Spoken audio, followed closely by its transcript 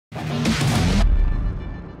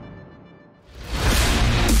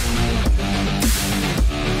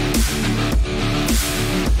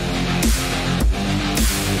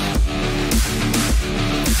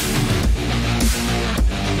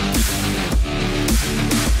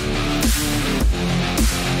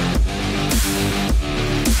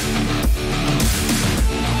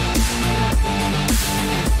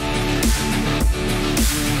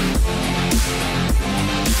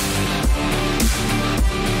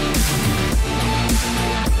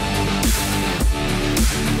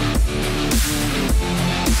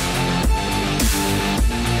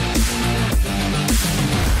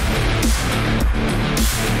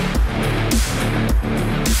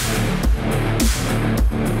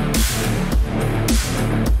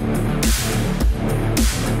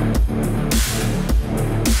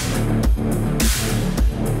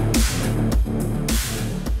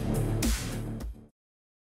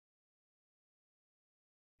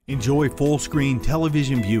Enjoy full-screen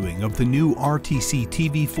television viewing of the new RTC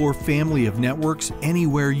TV4 family of networks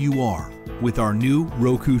anywhere you are with our new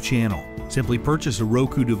Roku channel. Simply purchase a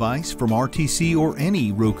Roku device from RTC or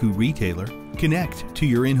any Roku retailer, connect to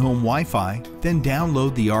your in-home Wi-Fi, then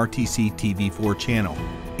download the RTC TV4 channel.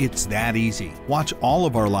 It's that easy. Watch all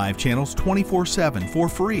of our live channels 24/7 for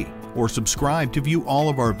free, or subscribe to view all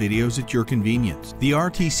of our videos at your convenience. The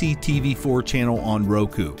RTC TV4 channel on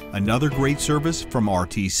Roku, another great service from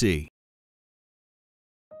RTC.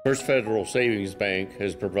 First Federal Savings Bank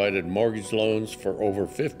has provided mortgage loans for over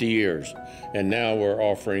 50 years, and now we're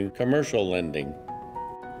offering commercial lending.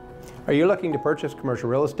 Are you looking to purchase commercial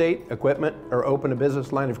real estate, equipment, or open a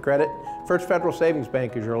business line of credit? First Federal Savings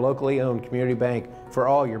Bank is your locally owned community bank for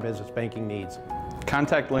all your business banking needs.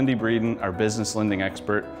 Contact Lindy Breeden, our business lending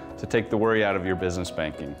expert, to take the worry out of your business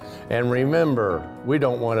banking. And remember, we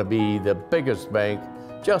don't want to be the biggest bank,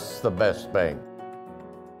 just the best bank.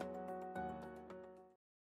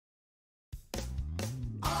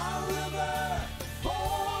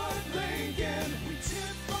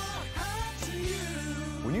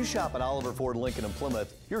 When you shop at Oliver Ford Lincoln in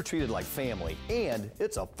Plymouth, you're treated like family, and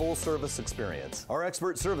it's a full-service experience. Our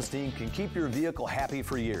expert service team can keep your vehicle happy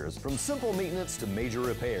for years, from simple maintenance to major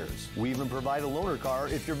repairs. We even provide a loaner car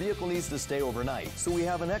if your vehicle needs to stay overnight. So we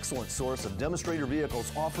have an excellent source of demonstrator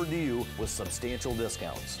vehicles offered to you with substantial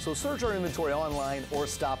discounts. So search our inventory online or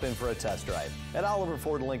stop in for a test drive at Oliver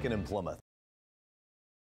Ford Lincoln in Plymouth.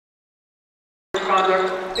 All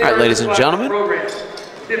right, ladies and gentlemen,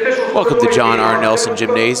 welcome to John R. Nelson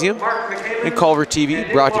Gymnasium and Culver TV,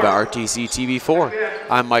 brought to you by RTC TV4.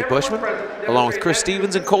 I'm Mike Bushman, along with Chris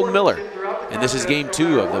Stevens and Colton Miller. And this is game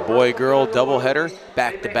 2 of the boy-girl doubleheader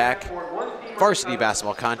back-to-back varsity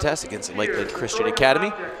basketball contest against Lakeland Christian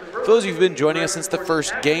Academy. For those of you who've been joining us since the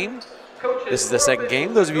first game, this is the second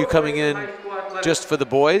game. Those of you coming in just for the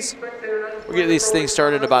boys, we'll get these things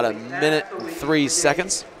started in about 1 minute and 3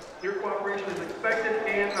 seconds.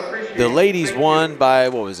 The ladies won by,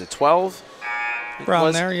 what was it, 12?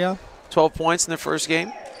 Around there, yeah. 12 points in the first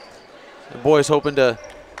game. The boys hoping to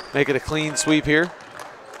make it a clean sweep here.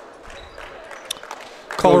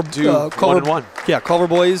 Culver 1-1. Yeah, Culver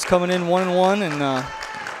boys coming in 1-1, and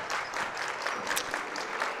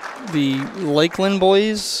the Lakeland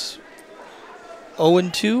boys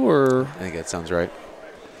 0-2, or I think that sounds right.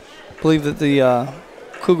 I believe that the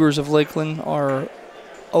Cougars of Lakeland are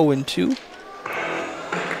 0-2.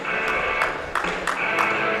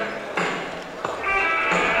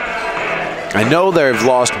 I know they've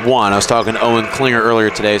lost one. I was talking to Owen Klinger earlier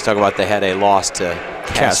today. He was talking about they had a loss to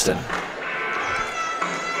Caston.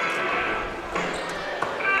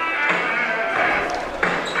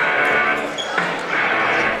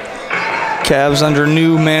 Cavs under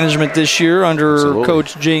new management this year, under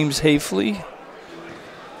Coach James Hafley.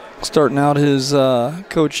 Starting out his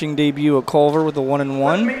coaching debut at Culver with a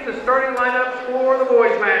 1-1. Let's meet the starting lineups for the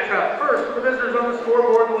boys matchup. First, the visitors on the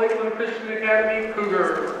scoreboard, the Lakeland Christian Academy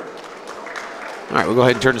Cougars. All right, we'll go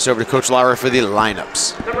ahead and turn this over to Coach Lauer for the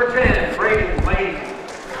lineups. Number 10, Braden Lane.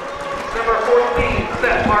 Number 14,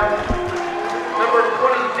 Seth Martin. Number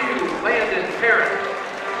 22, Landon Parent.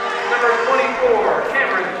 Number 24,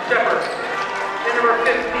 Cameron Shepard. And number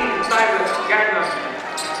 15, Silas Gagnon.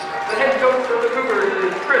 The head coach for the Cougars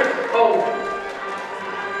is Chris Cole.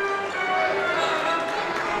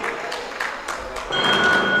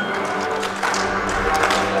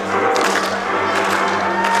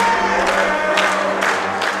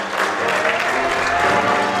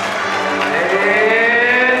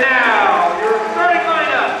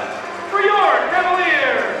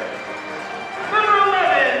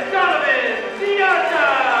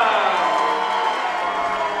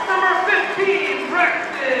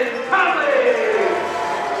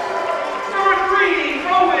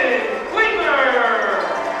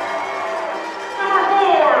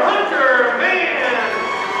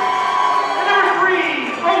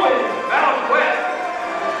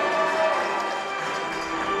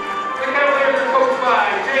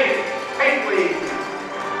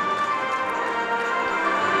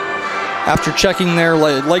 After checking there,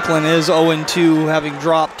 Lakeland is 0-2, having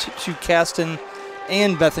dropped to Caston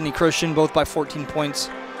and Bethany Christian, both by 14 points.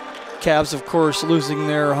 Cavs, of course, losing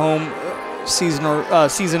their home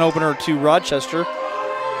season opener to Rochester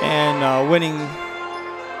and winning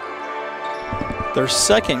their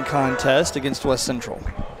second contest against West Central.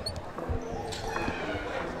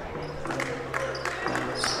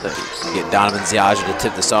 Get Donovan Ziaja to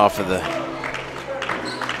tip this off for the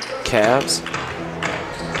Cavs.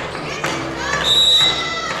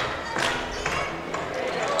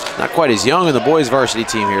 Not quite as young in the boys varsity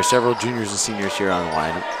team here. Several juniors and seniors here on the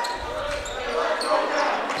lineup.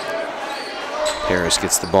 Harris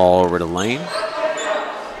gets the ball over to Lane.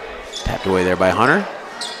 Tapped away there by Hunter.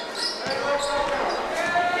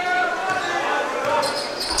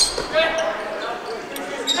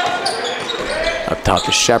 Up top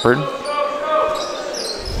to Shepard.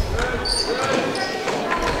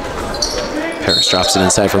 Harris drops it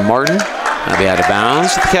inside for Martin. That'll be out of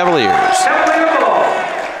bounds with the Cavaliers.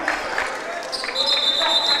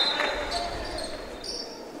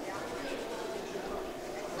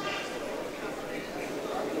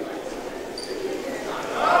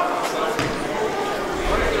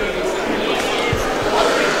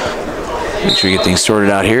 Make sure we get things sorted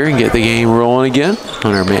out here and get the game rolling again.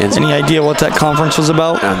 Hunter Manzi. Any idea what that conference was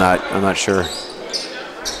about? I'm not sure.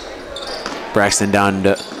 Braxton down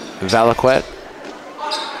to Valaquette.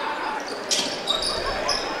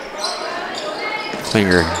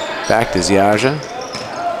 Klinger back to Ziaja.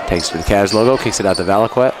 Takes for the Cavs logo, kicks it out to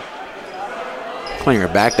Valaquette. Klinger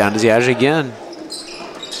back down to Ziaja again.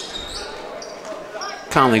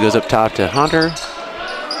 Conley goes up top to Hunter.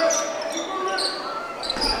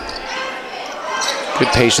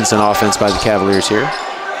 Good patience and offense by the Cavaliers here.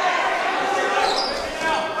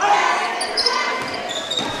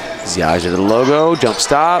 Ziaja to the logo, jump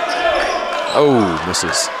stop. Oh,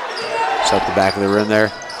 misses. Just up the back of the rim there.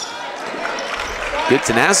 Good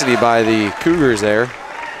tenacity by the Cougars there.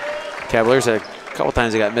 Cavaliers had a couple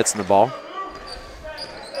times they got mitts in the ball.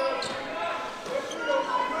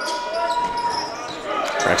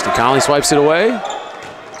 Braxton Conley swipes it away.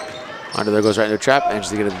 Under there goes right into a trap, manages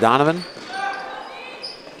to get it to Donovan.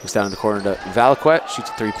 Goes down in the corner to Valaquette, shoots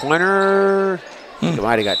a three-pointer. It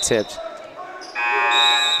might have got tipped.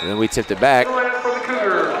 And then we tipped it back. We're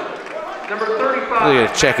going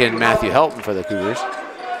to check in Matthew Helton for the Cougars.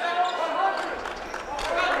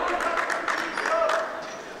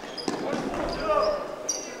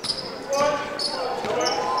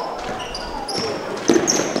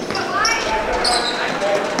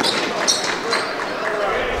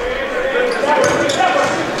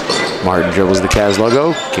 Martin dribbles the Cavs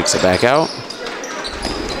logo, kicks it back out.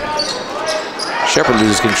 Shepard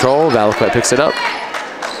loses control, Valaquette picks it up.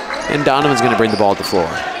 And Donovan's going to bring the ball to the floor.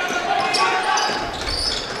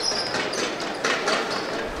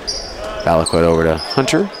 Valaquette over to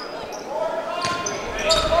Hunter.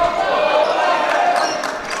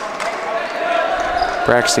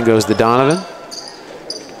 Braxton goes to Donovan.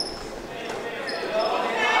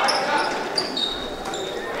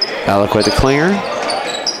 Valaquette to Klinger.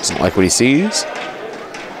 Doesn't like what he sees.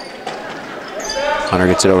 Hunter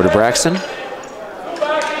gets it over to Braxton.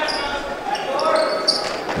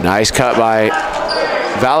 Nice cut by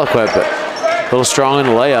Valaquette, but a little strong in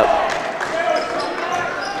the layup.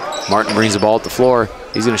 Martin brings the ball at the floor.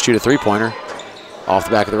 He's going to shoot a three-pointer off the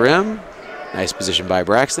back of the rim. Nice position by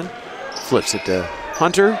Braxton. Flips it to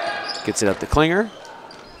Hunter. Gets it up to Klinger.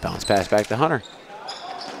 Bounce pass back to Hunter.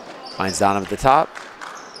 Finds Donovan at the top.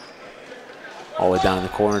 All the way down in the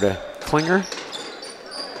corner to Klinger.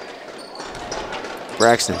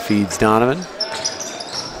 Braxton feeds Donovan.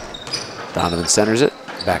 Donovan centers it.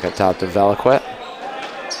 Back up top to Valaquette.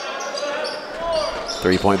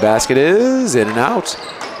 Three-point basket is in and out.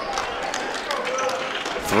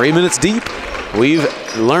 3 minutes deep. We've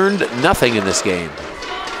learned nothing in this game.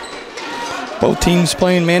 Both teams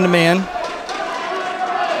playing man-to-man.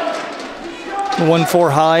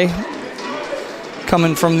 1-4 high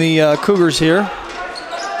coming from the Cougars here.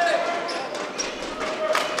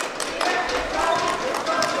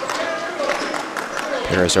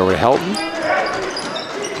 Harris over to Helton.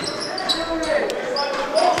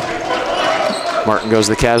 Martin goes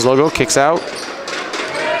to the Cavs logo, kicks out.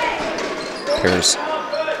 Harris.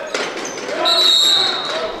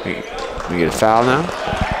 We get a foul now.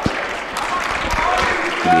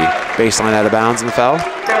 Baseline out of bounds in the foul.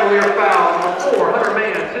 Cavalier foul, 4, Hunter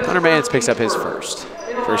Mans. Hunter Mans picks up his first.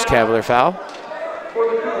 First Cavalier foul. For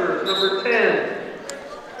the Cougars, number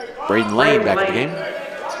 10. Braden Lane back in the game.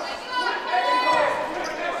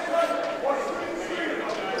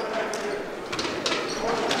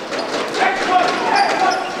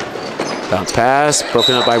 Bounce pass,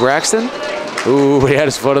 broken up by Braxton. Ooh, he had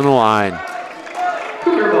his foot on the line.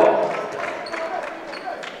 Cougar ball.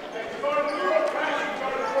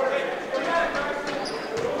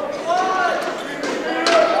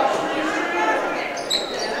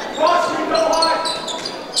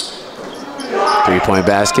 Three-point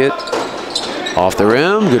basket. Off the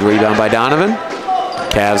rim, good rebound by Donovan.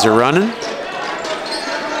 Cavs are running.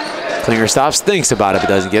 Klinger stops, thinks about it, but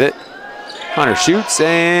doesn't get it. Hunter shoots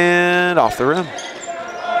and off the rim.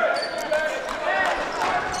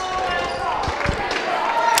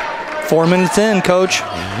 Four minutes in, Coach.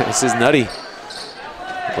 This is nutty.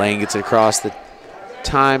 Lane gets it across the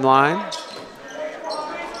timeline.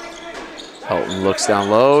 Helton looks down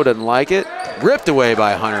low, doesn't like it. Ripped away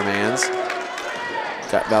by Hunter Mans.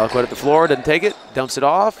 Got Valaquette at the floor, doesn't take it, dumps it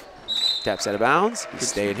off, taps out of bounds. He's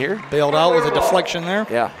staying here. Bailed out with a deflection there.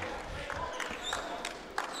 Yeah.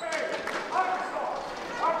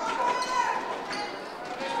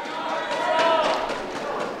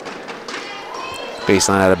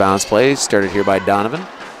 Baseline out of bounds play started here by Donovan.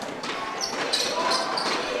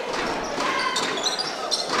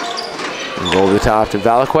 And roll to the top to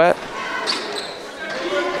Valaquette.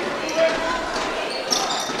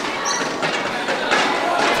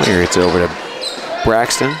 Here it's over to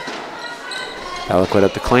Braxton. Valaquette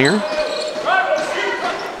up to Klinger.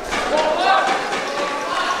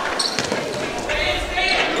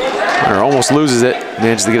 Hunter almost loses it.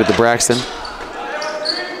 Manages to get it to Braxton.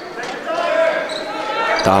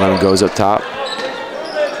 Donovan goes up top.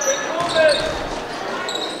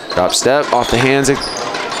 Drop step off the hands of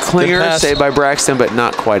Klinger. Saved by Braxton, but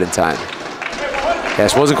not quite in time.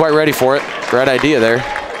 Yes, wasn't quite ready for it. Great idea there.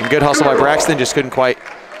 And good hustle by Braxton, just couldn't quite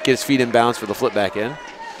get his feet in bounds for the flip back in.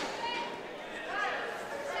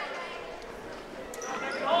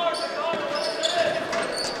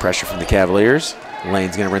 Some pressure from the Cavaliers.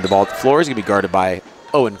 Lane's gonna bring the ball to the floor. He's gonna be guarded by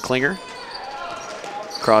Owen Klinger.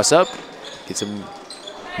 Cross up, gets him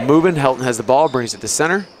moving. Helton has the ball, brings it to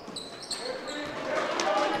center.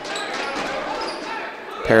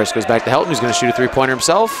 Paris goes back to Helton, who's gonna shoot a three-pointer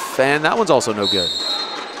himself, and that one's also no good.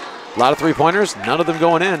 A lot of three-pointers, none of them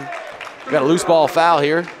going in. We got a loose ball foul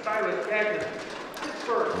here.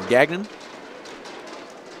 Gagnon.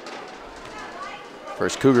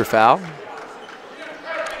 First Cougar foul.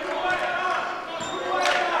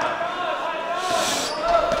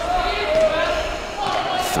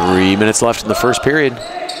 Three minutes left in the first period.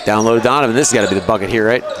 Down low to Donovan. This has got to be the bucket here,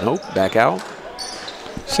 right? Nope, back out.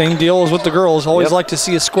 Same deal as with the girls. Always like to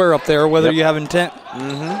see a square up there, whether you have intent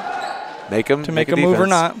Make them to make a move or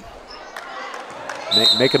not.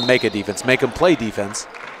 Make them make a defense. Make them play defense.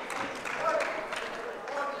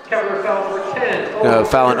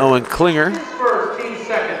 Fouling Owen Klinger. First, team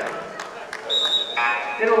second.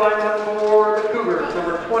 In the lineup for the Cougars,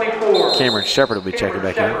 number 24. Cameron Shepard will be checking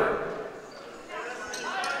back in.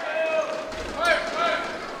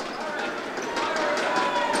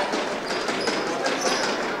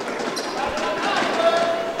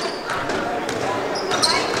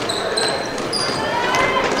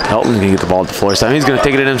 Helton's gonna get the ball at the floor this time. He's gonna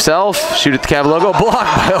take it in himself, shoot at the Cav logo,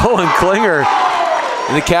 blocked by Owen Klinger.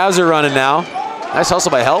 And the Cavs are running now. Nice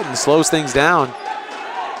hustle by Helton, slows things down.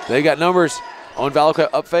 They got numbers. Owen Valaquette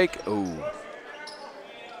up fake. Ooh.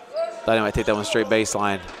 Thought he might take that one straight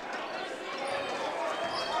baseline.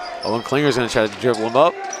 Owen Klinger's gonna try to dribble him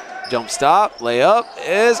up. Jump stop, layup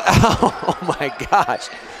is out. Oh my gosh,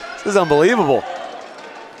 this is unbelievable.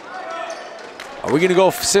 Are we gonna go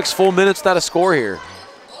 6 full minutes without a score here?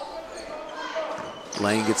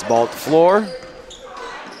 Lane gets the ball at the floor.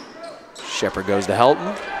 Shepard goes to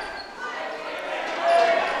Helton.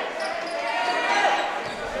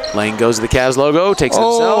 Lane goes to the Cavs logo, takes it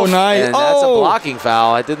himself. Nice. And that's a blocking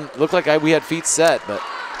foul. It didn't look like we had feet set, but.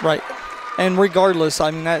 Right. And regardless, I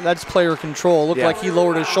mean, that's player control. It looked like he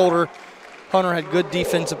lowered his shoulder. Hunter had good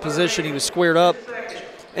defensive position. He was squared up.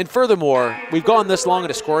 And furthermore, we've gone this long in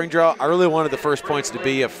a scoring draw. I really wanted the first points to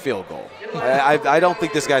be a field goal. I don't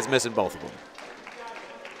think this guy's missing both of them.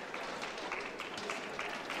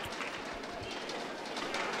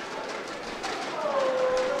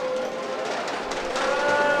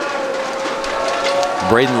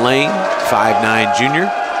 Braden Lane, 5'9" junior.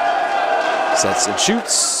 Sets and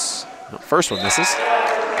shoots. No, first one misses.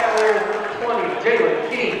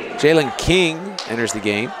 Jalen King enters the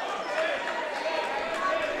game.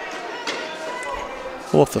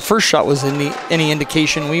 Well, if the first shot was any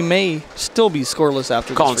indication, we may still be scoreless after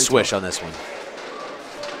this. Calling swish on this one.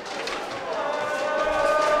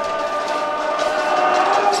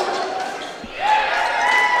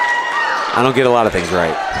 I don't get a lot of things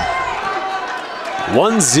right.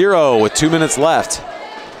 1-0 with 2 minutes left.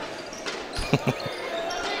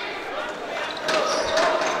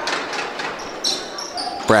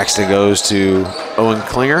 Braxton goes to Owen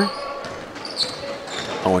Klinger.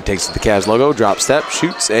 Owen takes the Cavs logo, drop step,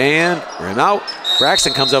 shoots, and rim out.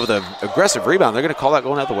 Braxton comes up with an aggressive rebound. They're going to call that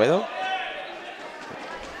going out the way, though?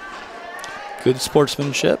 Good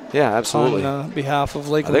sportsmanship. Yeah, absolutely. On behalf of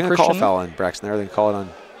Lakeland Christian. Are they going to call a foul on Braxton there? Are they going to call it on?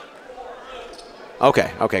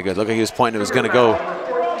 Okay, good. Look like he was pointing. It was going to go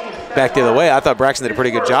back the other way. I thought Braxton did a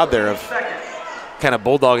pretty good job there of kind of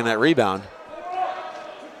bulldogging that rebound.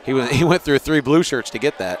 He went through 3 blue shirts to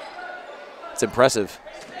get that. It's impressive.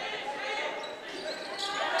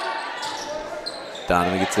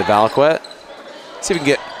 Donovan gets to Valaquette. See if we can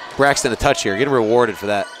get Braxton a touch here. Get him rewarded for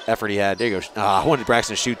that effort he had. There you go. I wanted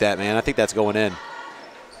Braxton to shoot that, man. I think that's going in.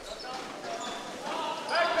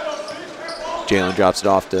 Jalen drops it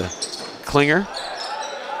off to Klinger.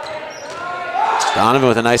 Donovan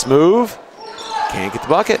with a nice move. Can't get the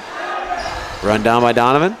bucket. Run down by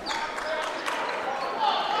Donovan.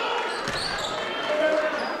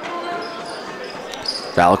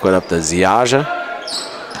 Valaquette up to Ziaja.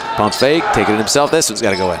 Pumps fake, taking it himself. This one's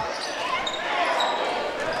got to go in.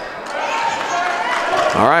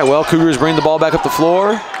 All right, well, Cougars bring the ball back up the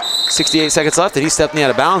floor. 68 seconds left, and he stepped in the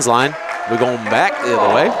out of bounds line. We're going back the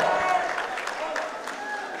other way.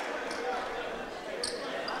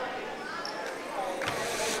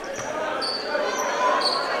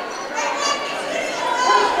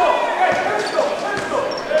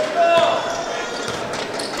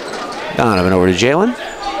 Donovan over to Jalen.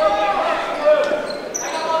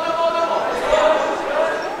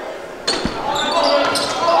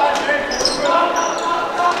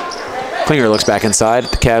 Klinger looks back inside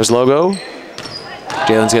at the Cavs logo.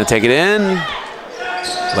 Jalen's going to take it in.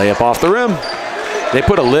 Layup off the rim. They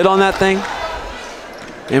put a lid on that thing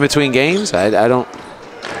in between games. I don't.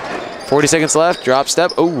 40 seconds left. Drop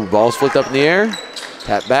step. Oh, ball's flipped up in the air.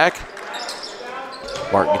 Tap back.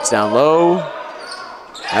 Bart gets down low.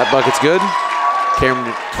 That bucket's good.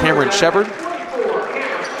 Cameron Shepard.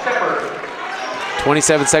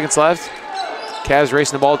 27 seconds left. Cavs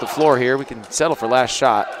racing the ball at the floor here. We can settle for last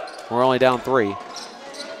shot. We're only down 3.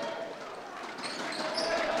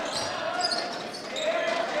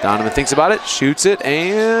 Donovan thinks about it, shoots it,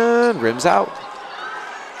 and rims out.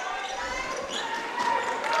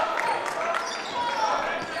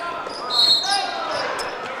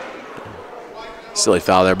 Silly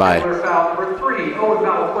foul there by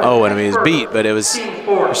Owen. I mean, it was beat, but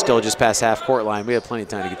we're still just past half court line. We have plenty of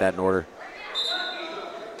time to get that in order.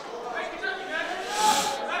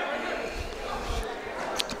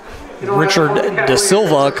 Richard De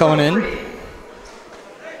Silva coming in.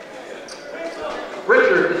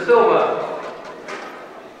 Richard De Silva.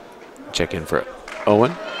 Check in for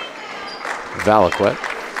Owen. Valaquette.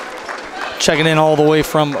 Checking in all the way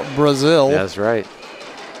from Brazil. That's right.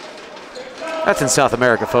 That's in South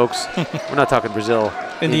America, folks. We're not talking Brazil.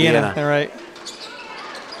 Indiana. All right.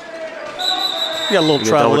 You got a little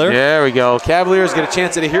travel there. There we go. Cavaliers get a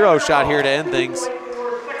chance at a hero shot here to end things.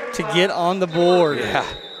 To get on the board. Yeah.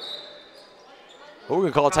 We're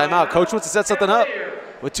going to call a timeout. Coach wants to set something up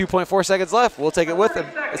with 2.4 seconds left. We'll take it with him.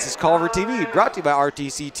 This is Culver TV, brought to you by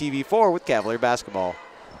RTC TV4 with Cavalier Basketball.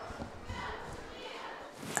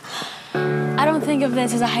 I don't think of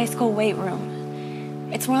this as a high school weight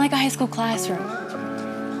room. It's more like a high school classroom.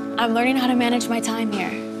 I'm learning how to manage my time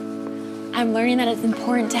here. I'm learning that it's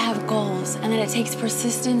important to have goals and that it takes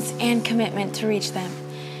persistence and commitment to reach them.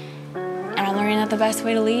 And I'm learning that the best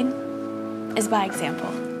way to lead is by example.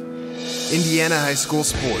 Indiana High School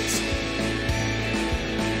Sports.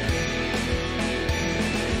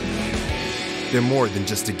 They're more than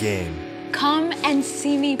just a game. Come and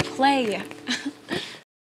see me play.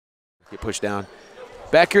 Get pushed down.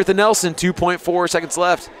 Back here at the Nelson, 2.4 seconds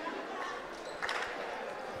left.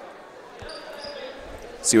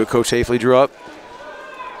 See what Coach Hafley drew up.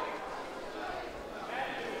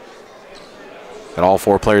 Got all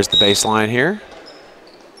 4 players at the baseline here.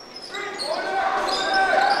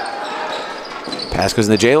 Pass goes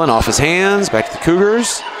into Jalen, off his hands, back to the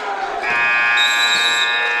Cougars.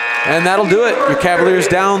 And that'll do it. Your Cavaliers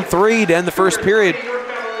down 3 to end the first period.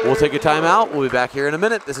 We'll take a timeout. We'll be back here in a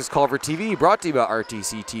minute. This is Culver TV, brought to you by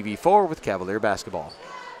RTC TV4 with Cavalier Basketball.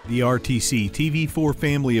 The RTC TV4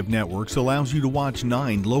 family of networks allows you to watch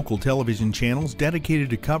 9 local television channels dedicated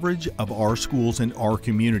to coverage of our schools and our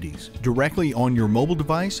communities, directly on your mobile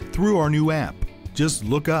device through our new app. Just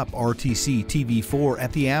look up RTC TV4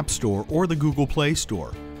 at the App Store or the Google Play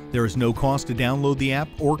Store. There is no cost to download the app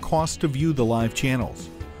or cost to view the live channels.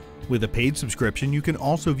 With a paid subscription, you can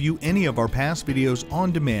also view any of our past videos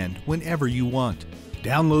on demand whenever you want.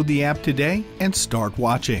 Download the app today and start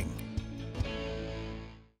watching.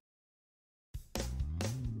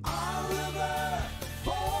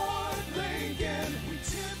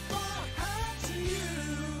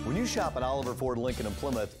 When you shop at Oliver Ford Lincoln in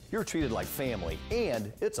Plymouth, you're treated like family,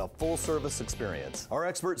 and it's a full-service experience. Our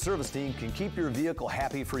expert service team can keep your vehicle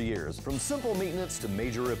happy for years, from simple maintenance to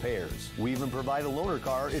major repairs. We even provide a loaner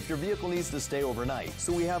car if your vehicle needs to stay overnight.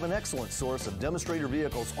 So we have an excellent source of demonstrator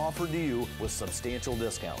vehicles offered to you with substantial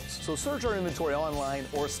discounts. So search our inventory online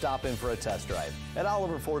or stop in for a test drive at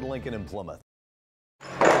Oliver Ford Lincoln in Plymouth.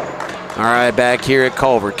 All right, back here at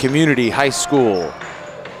Culver Community High School.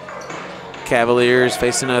 Cavaliers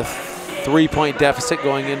facing a 3-point deficit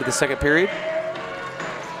going into the second period.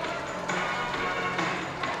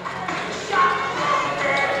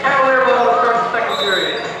 Cavalier ball starts the second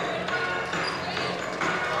period.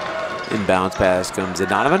 Inbounds pass comes to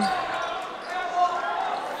Donovan.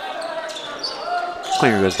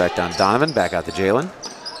 Klinger goes back down to Donovan, back out to Jalen.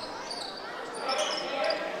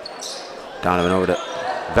 Donovan over to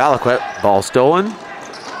Valaquette, ball stolen. Yeah,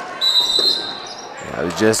 I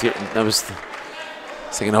was just getting, I was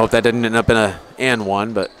thinking, I hope that didn't end up in a and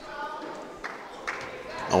one, but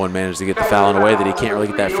Owen managed to get the foul in a way that he can't really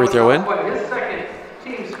get that free throw in. His second,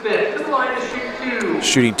 team's fifth. To the line to shoot two.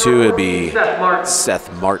 Shooting two would be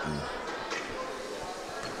Seth Martin.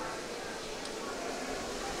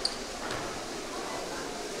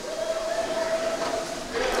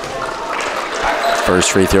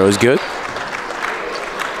 First free throw is good.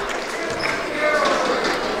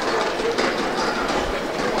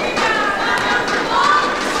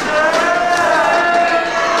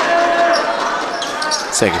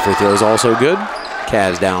 Second free throw is also good.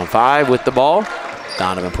 Cavs down 5 with the ball.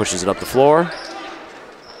 Donovan pushes it up the floor.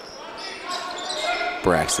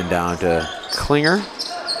 Braxton down to Klinger.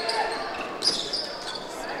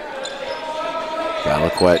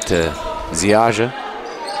 Valaquette to Ziaja.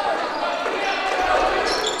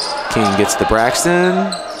 King gets to Braxton.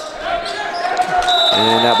 And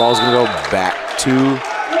that ball's going to go back to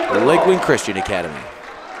the Lakeland Christian Academy.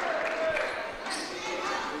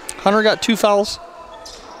 Hunter got 2 fouls.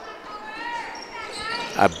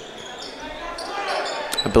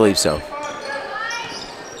 I believe so.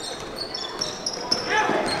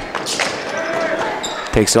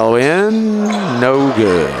 Takes it all the way in. No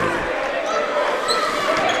good.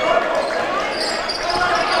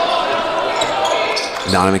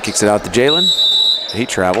 Donovan kicks it out to Jalen. He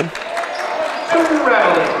traveled.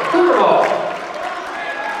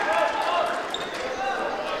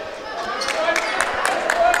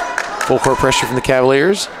 Full court pressure from the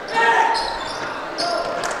Cavaliers.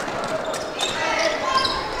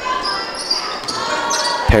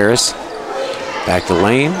 Paris back to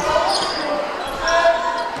Lane.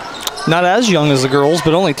 Not as young as the girls,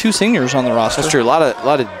 but only 2 seniors on the roster. That's true. A lot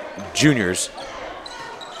of juniors.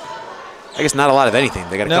 I guess not a lot of anything.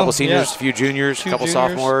 They got a couple seniors, a few juniors, a couple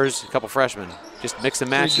sophomores, a couple freshmen. Just mix and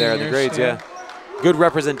match there in the grades. Yeah, good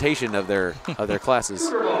representation of their classes.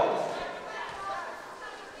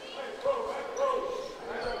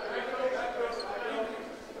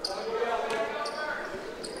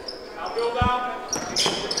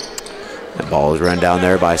 That ball is run down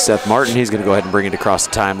there by Seth Martin. He's going to go ahead and bring it across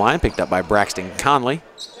the timeline. Picked up by Braxton Conley.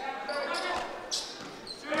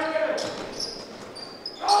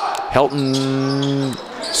 Helton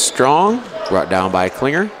Strong, brought down by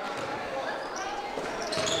Klinger.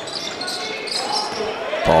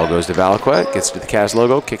 Ball goes to Valaquette, gets to the Cavs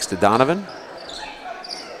logo, kicks to Donovan.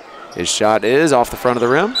 His shot is off the front of the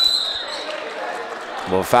rim.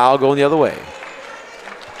 Little foul going the other way.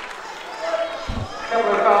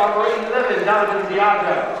 Foul for 11, Donovan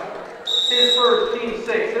Ziaja. His first, team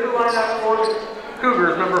 6. To the line out for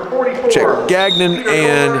Cougars, number 44. Check Gagnon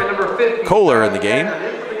and Kohler in the game.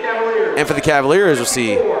 And for the Cavaliers, we'll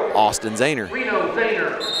see Austin Zahner. Reno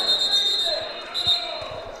Zahner.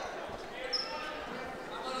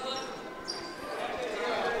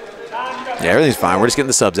 Yeah, everything's fine. We're just getting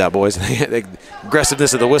the subs out, boys. The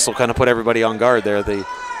aggressiveness of the whistle kind of put everybody on guard there, the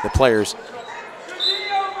players.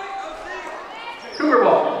 Cougar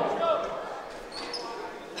ball.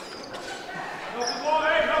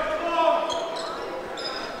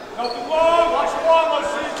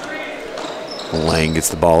 Lang gets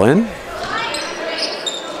the ball in.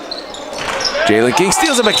 Jalen King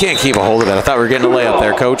steals it, but can't keep a hold of it. I thought we were getting a layup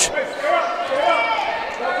there, Coach.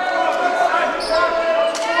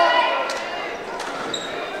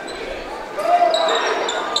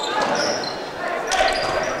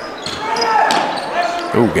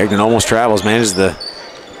 Ooh, Gagnon almost travels, manages to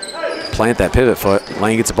plant that pivot foot.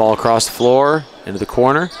 Lang gets the ball across the floor, into the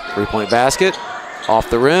corner. 3-point basket. Off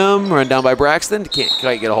the rim, run down by Braxton. Can't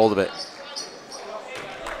quite get a hold of it.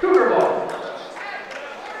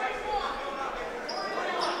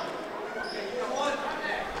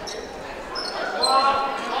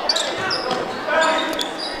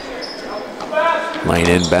 Lane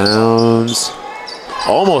inbounds.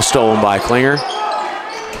 Almost stolen by Klinger.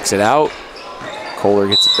 Kicks it out. Kohler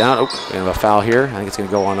gets it down. Oh, we have a foul here. I think it's going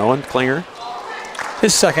to go on Owen Klinger.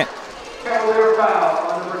 His second. Cavalier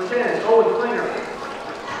foul on number 10, Owen Klinger.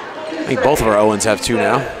 I think both of our Owens have 2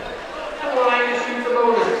 now.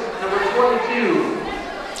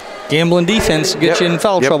 Gambling defense gets you in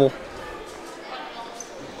foul trouble.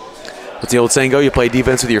 What's the old saying go? You play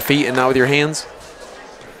defense with your feet and not with your hands?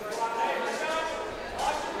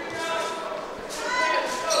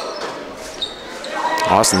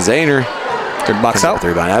 Austin Zahner. Good box out.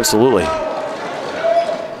 Rebound, absolutely.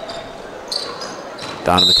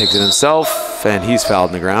 Donovan takes it himself, and he's fouled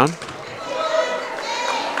on the ground.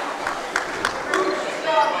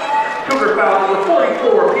 Culver foul number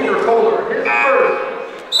 44, Peter Culver, his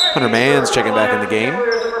first. Hunter Mann's checking back in the game.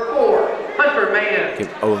 Number 4, Hunter Mann. Give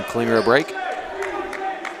Owen Klinger a break.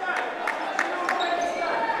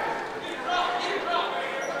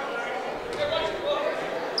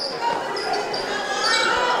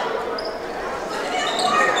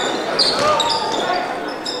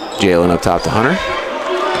 Jalen up top to Hunter.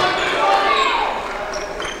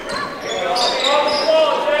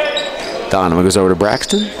 Donovan goes over to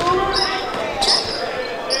Braxton.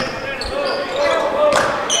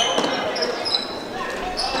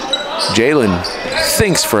 Jalen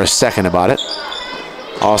thinks for a second about it.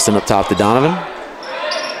 Austin up top to Donovan.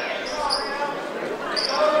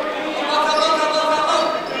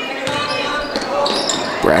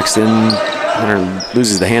 Braxton, Hunter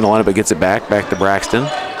loses the handle on it, but gets it back to Braxton.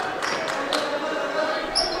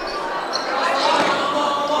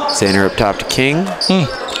 Zahner up top to King.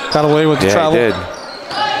 Got away with the travel. He did.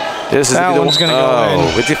 This is that one's going to go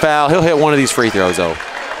in. With the foul, he'll hit one of these free throws, though.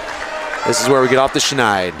 This is where we get off the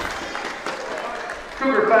schneid.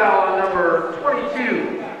 Cougar foul on number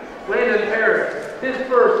 22, Landon Parrish. His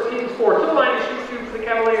first, team score. To the line to shoot for the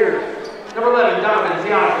Cavaliers. Number 11, Donovan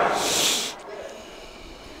Ziata.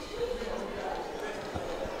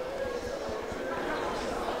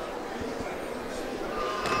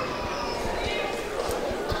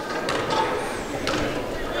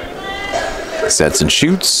 Sets and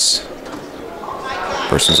shoots.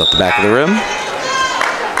 First one's up the back of the rim.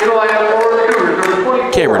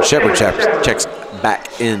 Cameron Shepard checks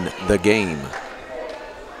back in the game.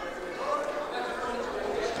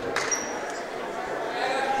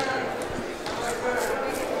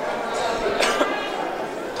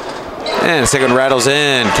 And second rattles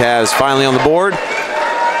in. Cavs finally on the board.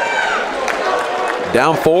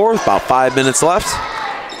 Down 4, about 5 minutes left.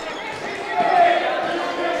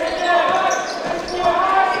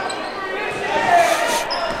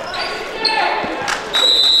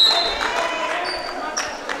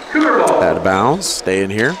 Out of bounds, stay in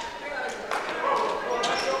here.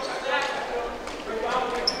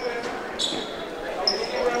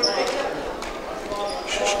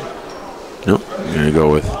 Nope, I'm gonna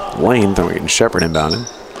go with Lane, then we're getting Shepard inbounded.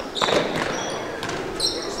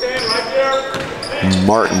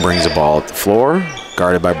 Martin brings the ball up the floor,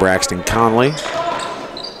 guarded by Braxton Conley.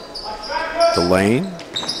 To Lane,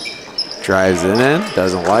 drives it in,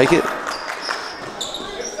 doesn't like it.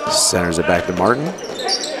 Centers it back to Martin.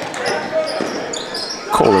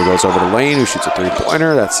 Kohler goes over to Lane, who shoots a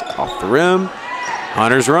three-pointer. That's off the rim.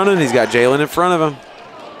 Hunter's running. He's got Jalen in front of him.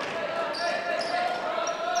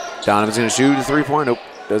 Donovan's going to shoot a three-point. Nope,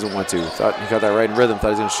 doesn't want to. Thought he got that right in rhythm. Thought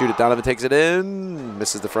he was going to shoot it. Donovan takes it in.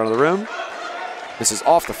 Misses the front of the rim. Misses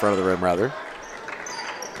off the front of the rim, rather.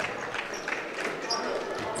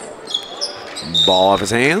 Ball off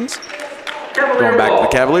his hands. Going back to the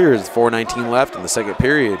Cavaliers. 4:19 left in the second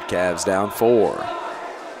period. Cavs down 4.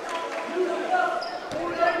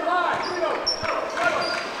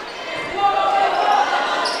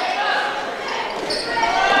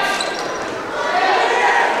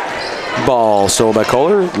 Ball stolen by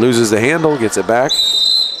Kohler, loses the handle, gets it back.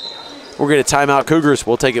 We're going to timeout Cougars.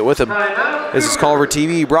 We'll take it with him. This is Culver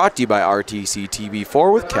TV, brought to you by RTC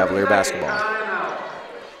TV4 with Cavalier Basketball.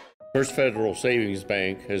 First Federal Savings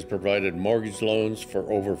Bank has provided mortgage loans for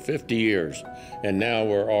over 50 years, and now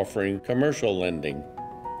we're offering commercial lending.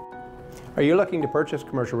 Are you looking to purchase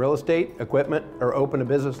commercial real estate, equipment, or open a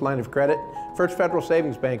business line of credit? First Federal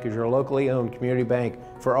Savings Bank is your locally owned community bank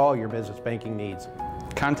for all your business banking needs.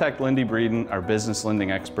 Contact Lindy Breeden, our business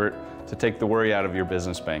lending expert, to take the worry out of your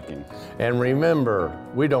business banking. And remember,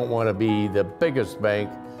 we don't want to be the biggest bank,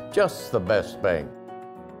 just the best bank.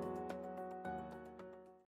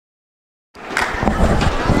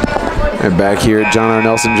 And back here at John R.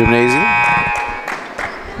 Nelson Gymnasium.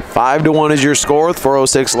 5-1 is your score with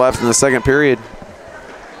 4:06 left in the second period.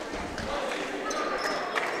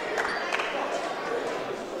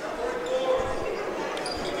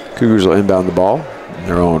 Cougars will inbound the ball in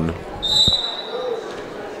their own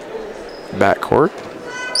backcourt.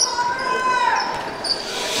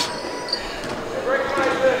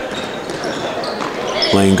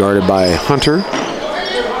 Lane guarded by Hunter.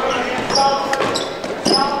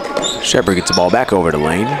 Shepard gets the ball back over to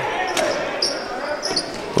Lane.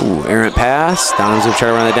 Ooh, errant pass. Donovan's gonna try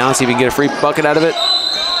to run it down, see if he can get a free bucket out of it.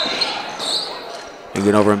 And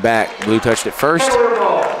get over and back. Blue touched it first. In the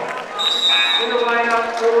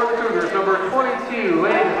lineup for the Cougars, number 22,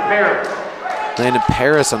 Landon Parrish. Landon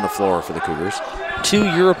Paris on the floor for the Cougars.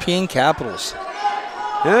 2 European capitals.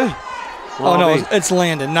 Yeah. Well, oh, no, it's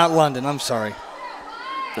Landon, not London. I'm sorry.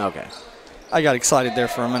 Okay. I got excited there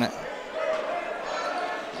for a minute.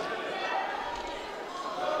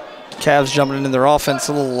 Cavs jumping into their offense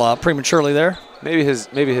a little prematurely there. Maybe his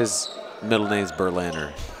middle name's Berlin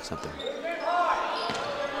or something.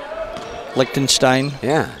 Liechtenstein.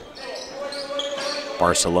 Yeah.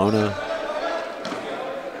 Barcelona.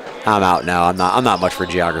 I'm out now. I'm not much for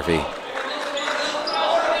geography.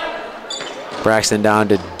 Braxton down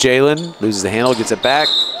to Jalen. Loses the handle, gets it back.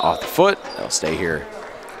 Off the foot. They'll stay here.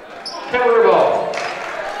 Cover ball.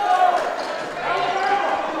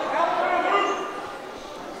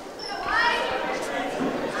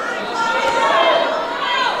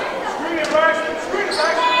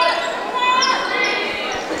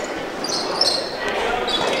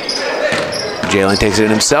 Jalen takes it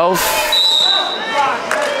in himself.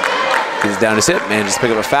 He's down his hip, manages to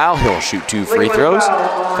pick up a foul. He'll shoot 2 free throws.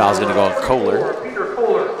 Foul's going to go on Kohler. Peter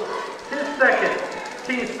Kohler, his second.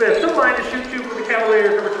 Team's fifth. To the line to shoot 2 for the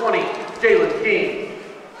Cavaliers, number 20, Jalen King.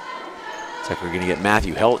 Looks like we're going to get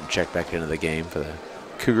Matthew Helton checked back into the game for the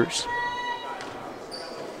Cougars.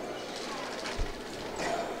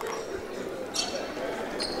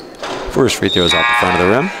 First free throws off the front of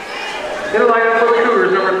the rim. In the lineup for the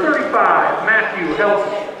Cougars, number 35, Matthew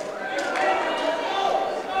Helton.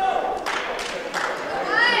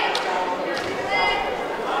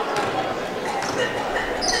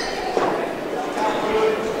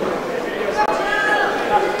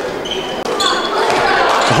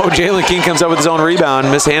 Oh, Jalen King comes up with his own rebound,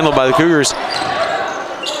 mishandled by the Cougars.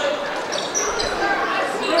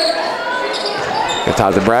 Up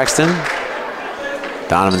top to Braxton.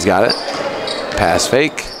 Donovan's got it. Pass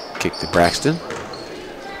fake. Kick to Braxton.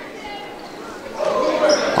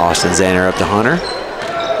 Austin Zander up to Hunter.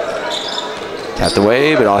 Tapped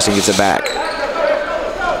away, but Austin gets it back.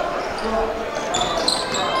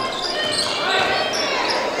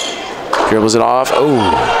 Dribbles it off.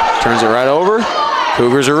 Oh, turns it right over.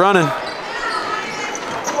 Cougars are running.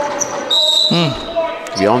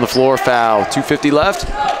 Be on the floor, foul. 2:50 left.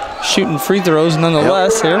 Shooting free throws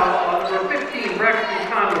nonetheless here. Number 15, Braxton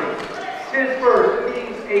Conley. His first,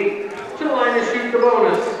 team's 8. To the line to shoot the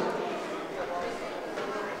bonus.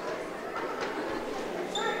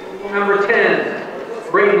 Number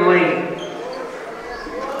 10, Braden Lane.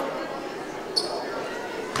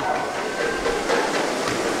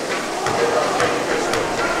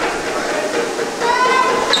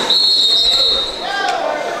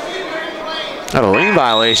 Got a lane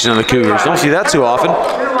violation on the Cougars. Don't see that too often.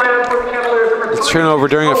 It's turnover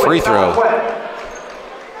during a free throw.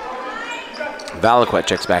 Valaquette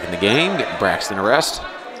checks back in the game, getting Braxton a rest.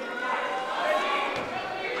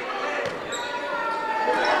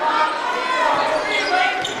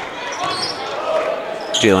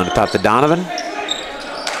 Jalen to top to Donovan.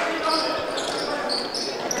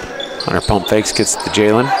 Hunter pump fakes, gets to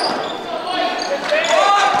Jalen.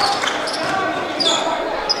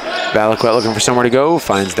 Valaquette looking for somewhere to go,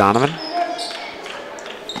 finds Donovan.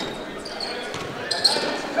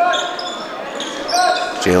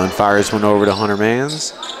 Jalen fires one over to Hunter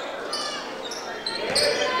Mans.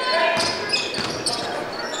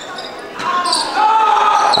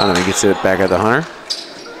 Donovan gets it back at the Hunter.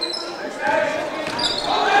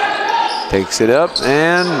 Takes it up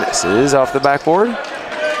and misses off the backboard.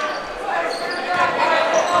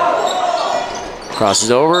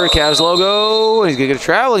 Crosses over, Cavs logo, and he's gonna get a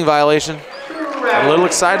traveling violation. Got a little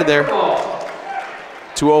excited there.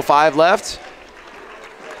 2:05 left.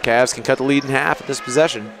 Cavs can cut the lead in half at this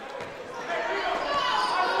possession.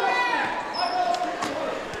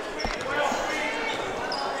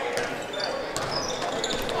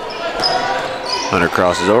 Hunter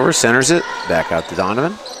crosses over, centers it, back out to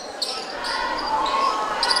Donovan.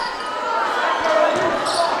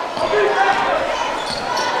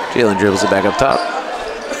 Jalen dribbles it back up top.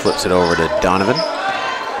 Flips it over to Donovan.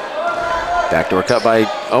 Backdoor cut by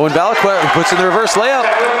Owen Valaquette, who puts in the reverse layup.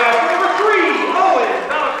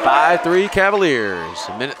 5-3 Cavaliers.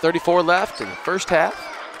 1:34 left in the first half.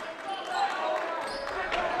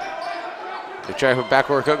 They try for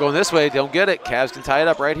backdoor cut going this way. Don't get it. Cavs can tie it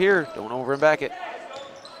up right here. Don't over and back it.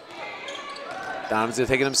 Donovan's going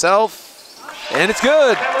to take it himself. And it's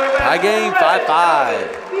good. Tie game,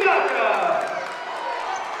 5-5.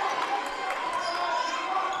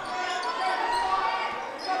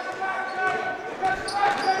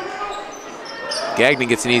 Gagnon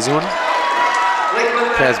gets an easy one.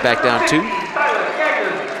 Cavs back down 2.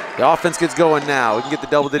 The offense gets going now. We can get the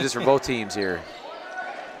double digits for both teams here.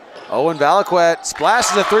 Owen Valaquette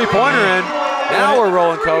splashes a three-pointer in. Now we're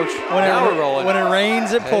rolling, Coach. Now we're rolling. When it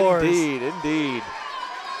rains, it pours. Indeed, indeed.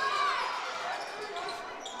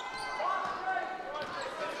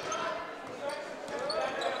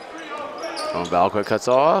 Valquette cuts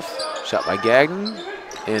off. Shot by Gagnon.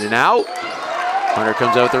 In and out. Hunter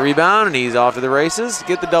comes out with the rebound, and he's off to the races.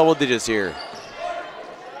 Get the double digits here.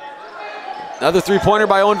 Another three-pointer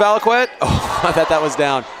by Owen Valquette. Oh, I thought that was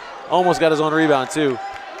down. Almost got his own rebound, too.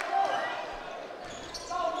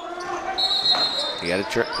 He got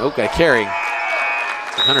a carry.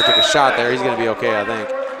 Hunter took a shot there. He's going to be okay, I think.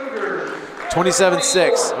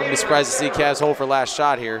 27-6. I wouldn't be surprised to see Cavs hold for last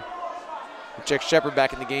shot here. Check Shepard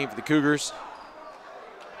back in the game for the Cougars.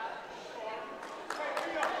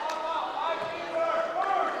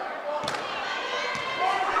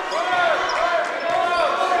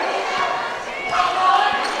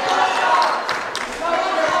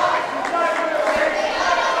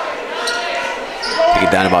 Take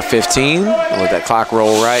it down to about 15. We'll let that clock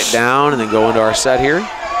roll right down and then go into our set here.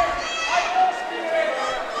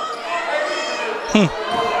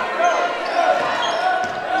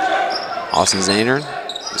 Austin Zahner,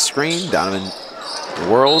 the screen. Donovan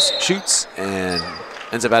whirls, shoots, and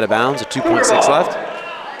ends up out of bounds with 2.6 left.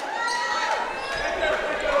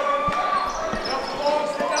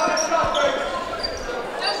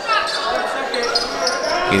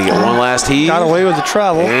 Gonna get one last heave. Got away with the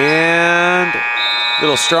travel. And a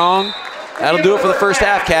little strong. That'll do it for the first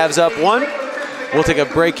half. Cavs up 1. We'll take a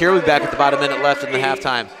break here. We'll be back with about a minute left in the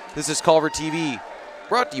halftime. This is Culver TV,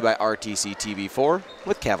 brought to you by RTC TV4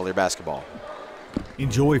 with Cavalier Basketball.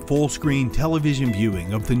 Enjoy full-screen television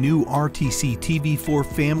viewing of the new RTC TV4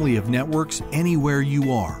 family of networks anywhere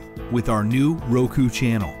you are with our new Roku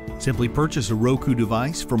channel. Simply purchase a Roku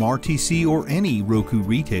device from RTC or any Roku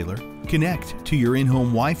retailer, connect to your in-home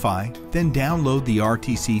Wi-Fi, then download the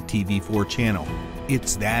RTC TV4 channel.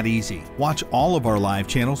 It's that easy. Watch all of our live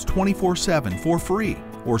channels 24/7 for free,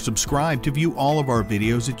 or subscribe to view all of our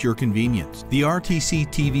videos at your convenience. The RTC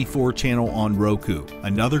TV4 channel on Roku,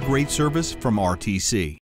 another great service from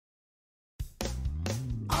RTC.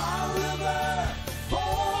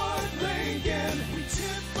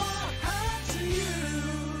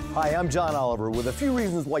 Hi, I'm John Oliver with a few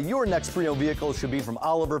reasons why your next pre-owned vehicle should be from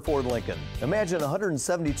Oliver Ford Lincoln. Imagine a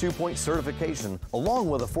 172-point certification along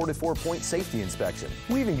with a 44-point safety inspection.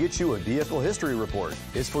 We even get you a vehicle history report.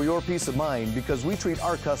 It's for your peace of mind because we treat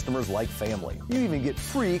our customers like family. You even get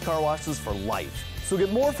free car washes for life. So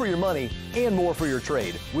get more for your money and more for your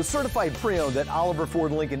trade with certified pre-owned at Oliver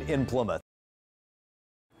Ford Lincoln in Plymouth.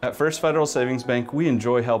 At First Federal Savings Bank, we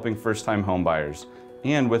enjoy helping first-time homebuyers.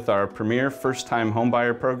 And with our premier first-time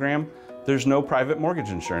homebuyer program, there's no private mortgage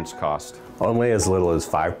insurance cost. Only as little as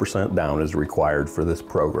 5% down is required for this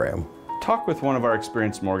program. Talk with one of our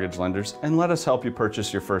experienced mortgage lenders and let us help you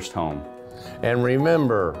purchase your first home. And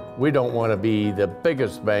remember, we don't want to be the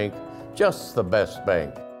biggest bank, just the best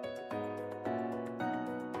bank.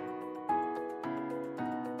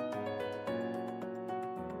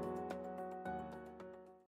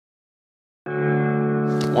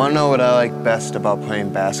 Want to know what I like best about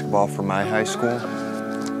playing basketball for my high school?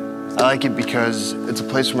 I like it because it's a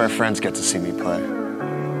place where my friends get to see me play.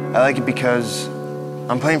 I like it because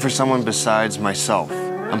I'm playing for someone besides myself.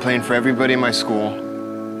 I'm playing for everybody in my school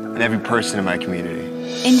and every person in my community.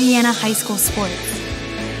 Indiana high school sports.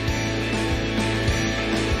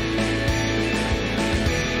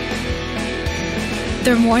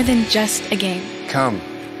 They're more than just a game. Come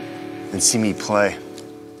and see me play.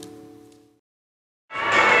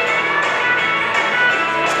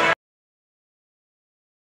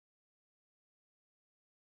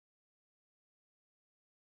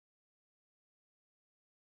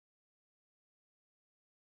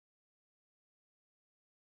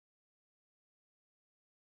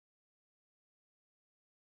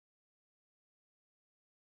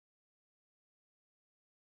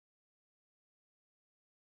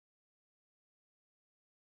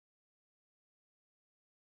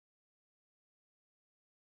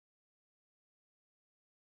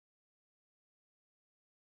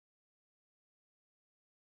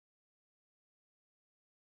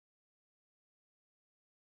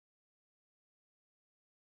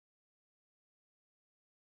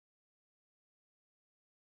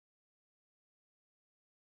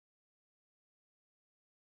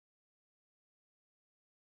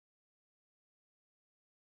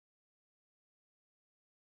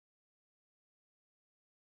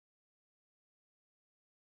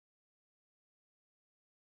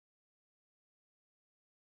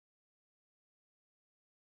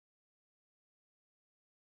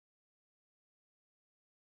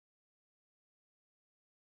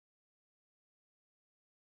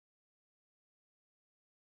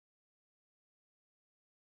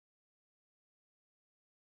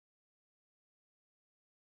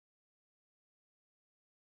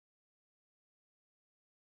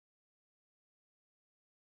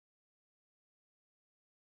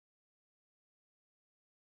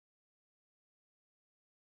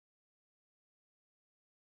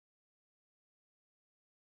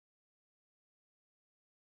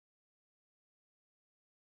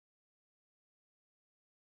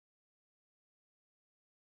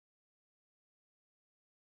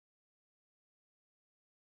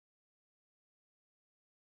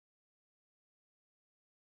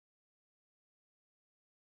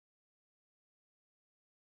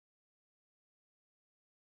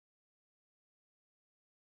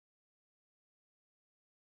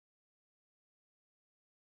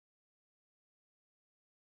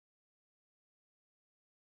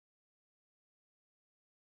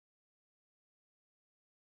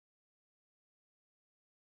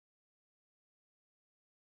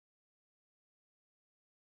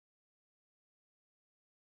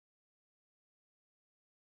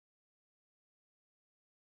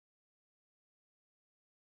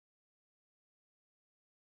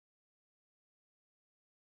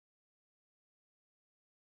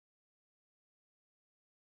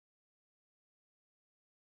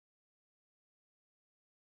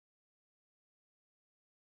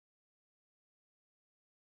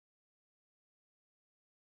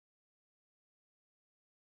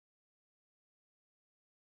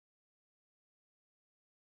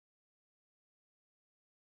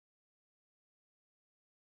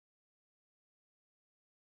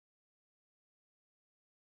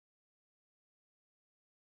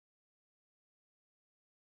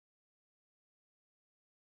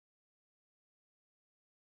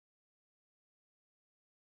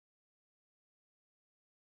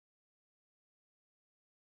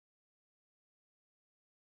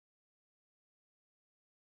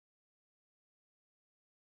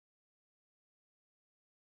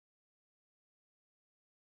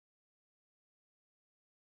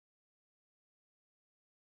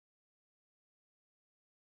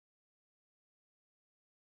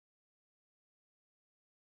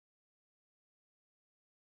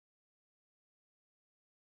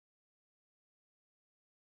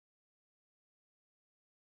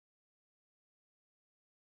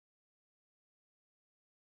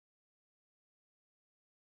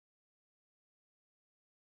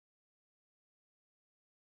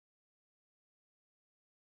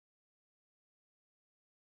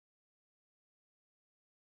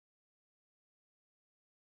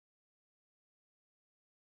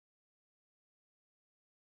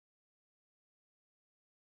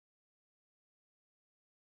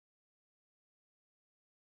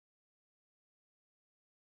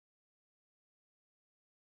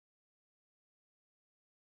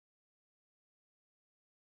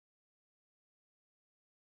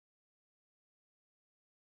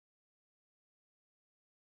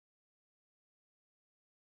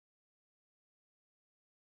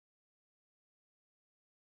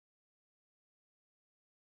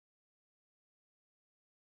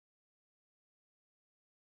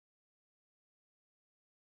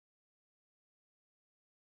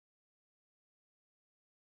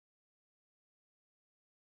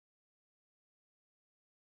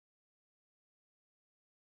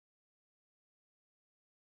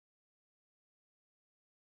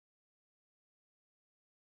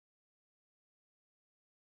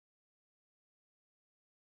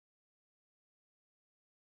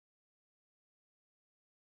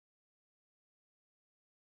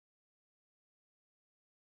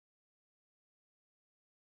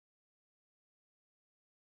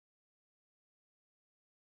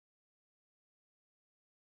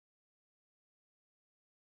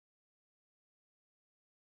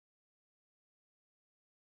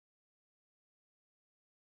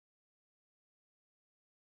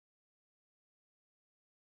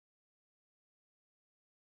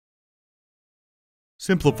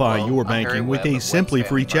 Simplify your banking with a Simply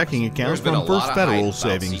Free checking account from First Federal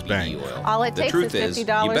Savings Bank. All it takes is $50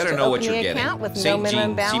 to open the account with no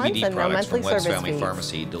minimum balance and no monthly service fees.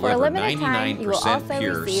 For a limited time, you will also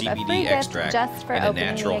receive a free gift just for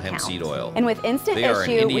opening the account. And with Instant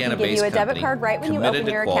Issue, we can give you a debit card right when you open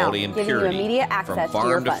your account, giving you immediate access to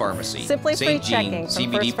your funds. Simply Free checking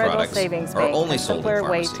from First Federal Savings Bank, a simpler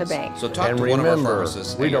way to bank. So talk to one of our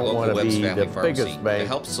pharmacists at your local Webb's Family Pharmacy to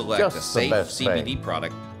help select a safe CBD product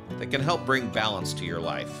that can help bring balance to your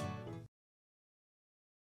life.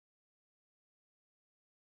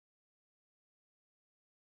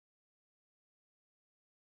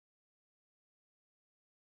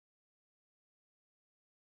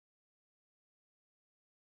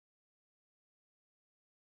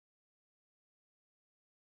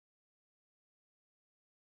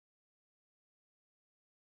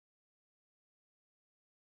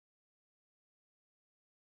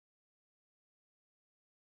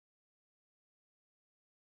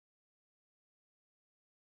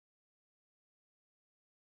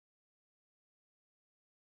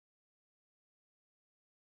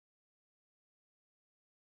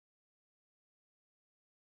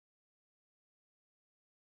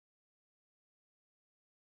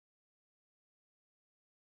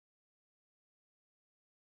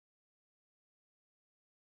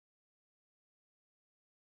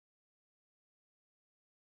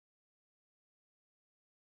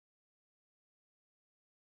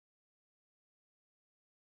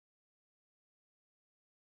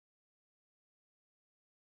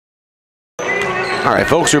 All right,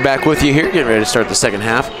 folks, we're back with you here, getting ready to start the second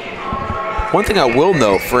half. One thing I will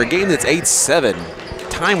note, for a game that's 8-7,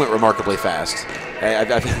 time went remarkably fast.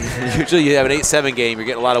 Usually you have an 8-7 game, you're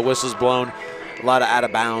getting a lot of whistles blown, a lot of out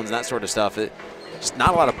of bounds, that sort of stuff. Just not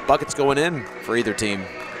a lot of buckets going in for either team.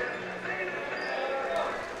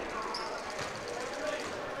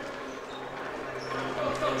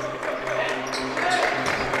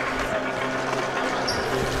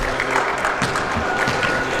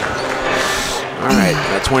 All right,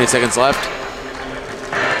 got 20 seconds left.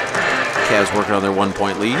 Cavs working on their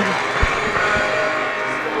 1-point lead.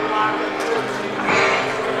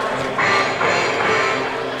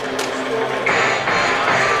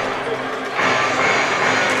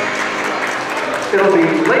 It'll be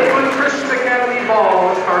Lakeland Christian Academy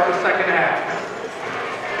ball to start the second half.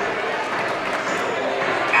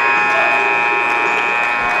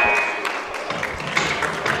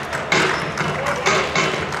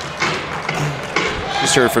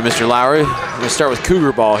 Just heard from Mr. Lowry. We're going to start with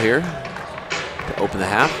Cougar ball here to open the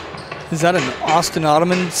half. Is that an Austin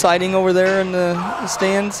Ottoman sighting over there in the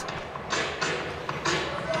stands?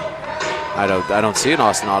 I don't see an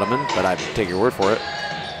Austin Ottoman, but I take your word for it.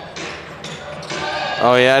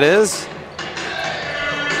 Oh yeah, it is.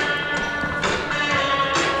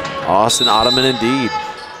 Austin Ottoman indeed.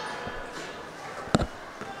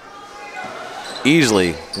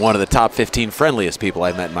 Easily one of the top 15 friendliest people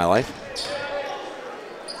I've met in my life.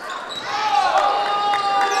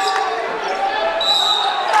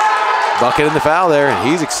 Bucket in the foul there, and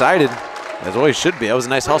he's excited, as always should be. That was a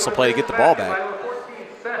nice hustle play to get the ball back.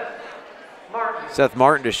 Seth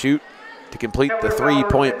Martin to shoot to complete the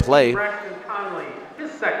 3-point play.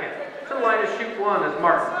 His second. To the line to shoot one is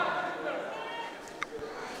Martin. I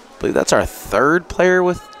believe that's our third player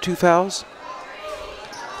with 2 fouls.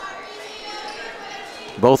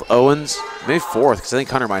 Both Owens, maybe fourth, because I think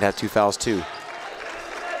Hunter might have 2 fouls too.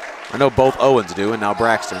 I know both Owens do, and now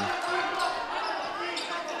Braxton.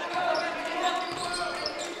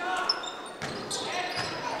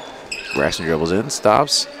 Braxton dribbles in,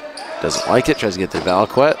 stops, doesn't like it, tries to get to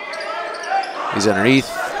Valquette. He's underneath,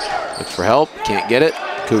 looks for help, can't get it.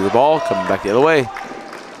 Cougar ball coming back the other way.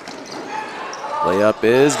 Layup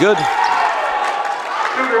is good.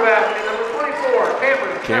 Cougar basket number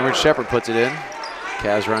 24, Cameron Shepard puts it in.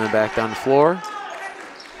 Cavs running back down the floor.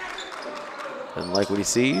 Doesn't like what he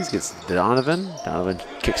sees, gets to Donovan. Donovan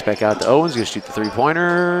kicks back out to Owens, gonna shoot the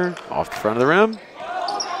 3-pointer off the front of the rim.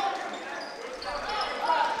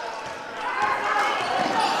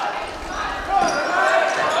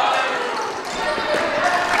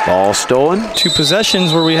 Ball stolen. 2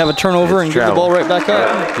 possessions where we have a turnover and give the ball right back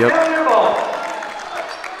up. Yep.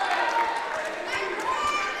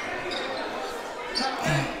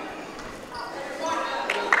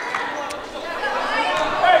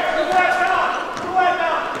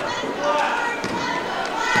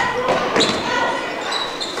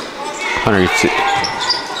 Hunter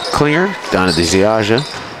clear down to Ziaja.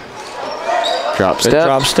 Drop step.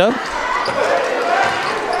 Drop step.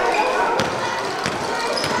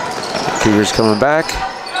 Cougars coming back.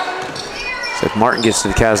 Seth Martin gets to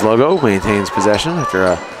the Cavs logo, maintains possession after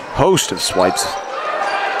a host of swipes.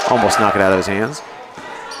 Almost knock it out of his hands.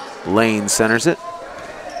 Lane centers it.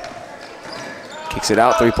 Kicks it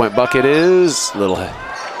out, three-point bucket is a little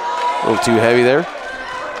too heavy there.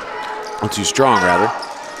 A little too strong, rather.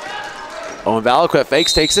 Owen Valaquette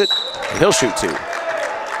fakes, takes it, and he'll shoot two.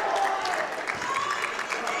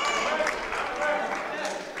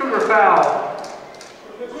 Cougar foul.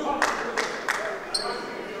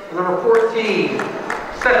 Number 14,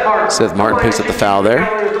 Seth Martin. Seth Martin picks up the foul there.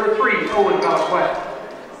 Number 3, Owen Valaquette.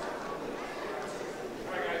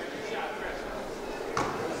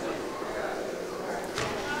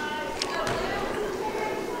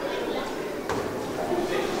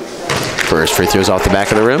 First free throws off the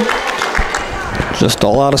back of the rim. Just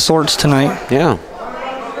all out of sorts tonight. Yeah.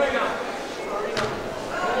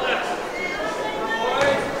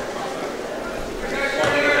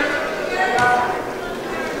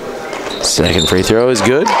 Second free throw is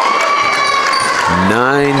good.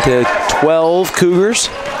 9-12 Cougars.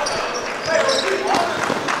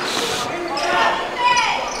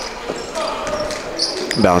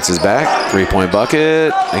 Bounces back, three-point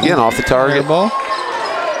bucket. Again, off the target. Ball.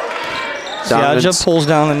 Siaja pulls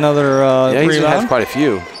down another yeah, he's rebound. had quite a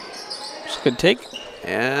few. It's a good take.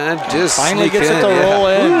 And just finally gets it to roll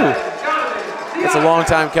in. Ooh. It's a long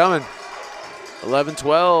time coming.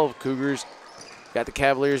 11-12 Cougars got the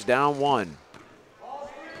Cavaliers down one.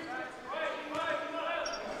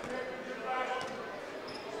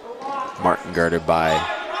 Martin guarded by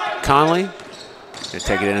Conley. Gonna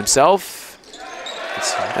take it in himself.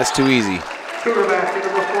 That's too easy. Cougar basket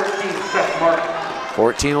number 14, Seth Martin.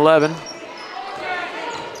 14-11.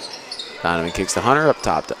 Donovan kicks to Hunter, up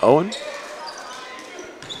top to Owen.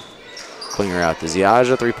 Klinger out to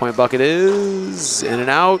Ziaja, three-point bucket is in and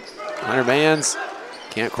out. Hunter Mans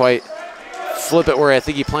can't quite flip it where I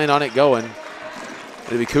think he planned on it going.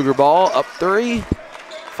 It'll be Cougar ball, up three.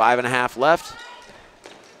 5.5 left.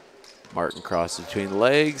 Martin crosses between the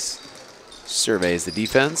legs, surveys the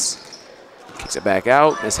defense, kicks it back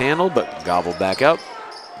out, mishandled, but gobbled back up.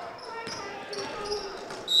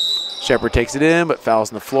 Shepard takes it in, but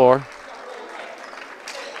fouls on the floor.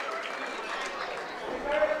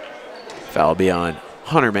 Foul will be on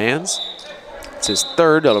Hunter Mans. It's his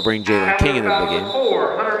third. That'll bring Jalen King into the game.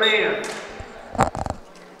 4, Hunter Mans.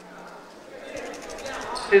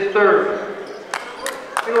 His third.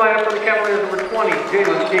 In lineup for the Cavaliers, number 20,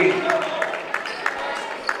 Jalen King.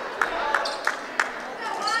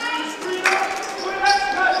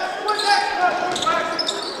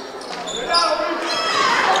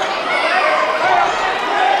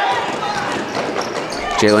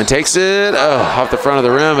 Jalen takes it off the front of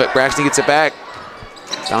the rim, but Braxton gets it back.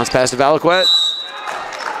 Bounce pass to Valaquette.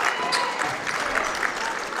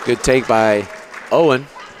 Good take by Owen.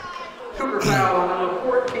 Cougar foul on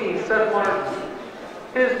number 14, Seth Martin.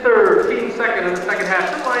 His third, team second in the second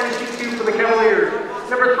half. The line is G2 for the Cavaliers.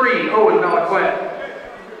 Number 3, Owen Valaquette.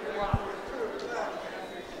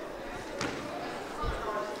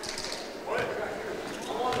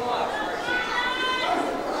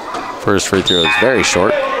 First free throw is very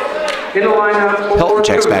short. In the lineup, Helton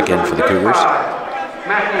checks back in for the Cougars.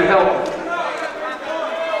 Matthew Helton.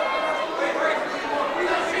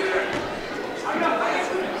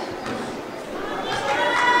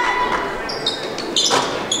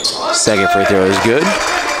 Second free throw is good.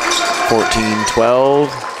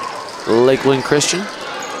 14-12, Lakeland Christian.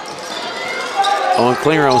 Owen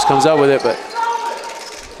Klinger almost comes up with it, but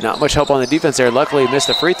not much help on the defense there. Luckily, he missed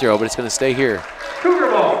the free throw, but it's going to stay here. Cougar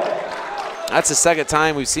ball. That's the second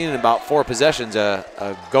time we've seen in about 4 possessions a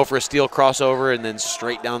go for a steal crossover and then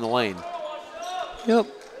straight down the lane. Yep.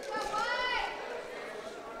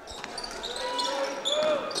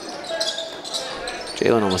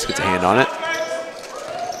 Jalen almost gets a hand on it.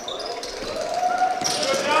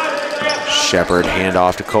 Shepard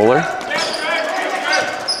handoff to Kohler.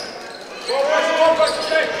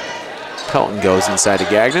 Helton goes inside to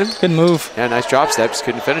Gagnon. Good move. Yeah, nice drop steps.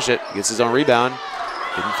 Couldn't finish it. Gets his own rebound.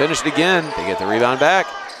 Didn't finish it again. They get the rebound back.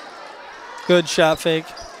 Good shot fake.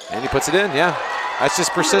 And he puts it in, yeah. That's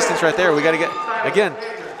just persistence right there. We got to get, again,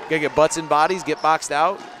 got to get butts and bodies, get boxed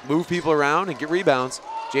out, move people around, and get rebounds.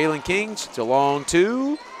 Jalen King to long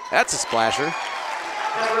two. That's a splasher.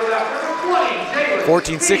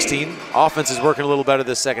 14-16. Offense is working a little better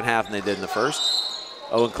this second half than they did in the first.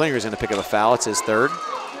 Owen Klinger's going to pick up a foul. It's his third.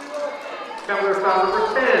 Cavalier foul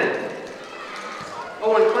number 10.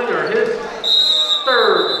 Owen Klinger, his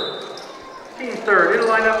third. Team third. In the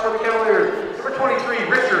lineup for the Cavaliers, number 23,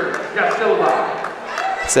 Richard Silva.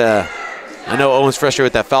 It's I know Owen's frustrated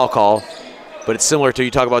with that foul call. But it's similar to,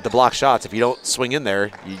 you talk about the block shots. If you don't swing in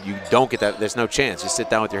there, you don't get that. There's no chance. You sit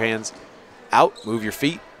down with your hands out, move your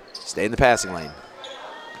feet, stay in the passing lane.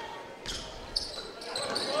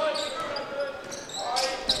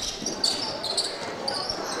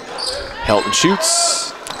 Helton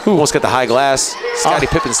shoots. Almost got the high glass. Scottie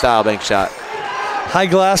Pippen style bank shot. High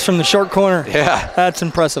glass from the short corner. Yeah. That's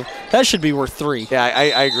impressive. That should be worth 3. Yeah,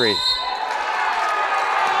 I agree.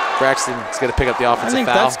 Braxton's going to pick up the offensive foul. I think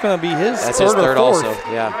that's going to be his That's third his third or fourth.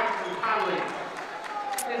 also, yeah.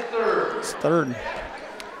 It's third.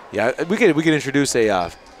 Yeah, we could introduce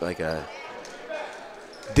a like a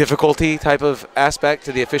difficulty type of aspect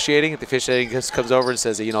to the officiating. If the officiating just comes over and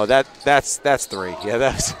says, you know, that's 3. Yeah,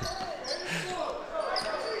 that's.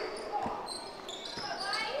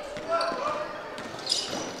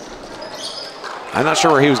 I'm not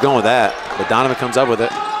sure where he was going with that, but Donovan comes up with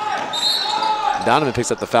it. Donovan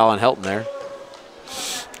picks up the foul on Helton there.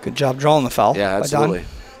 Good job drawing the foul. Yeah, absolutely.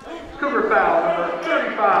 Cougar foul number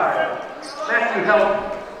 35. Matthew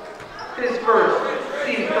Helton. His first,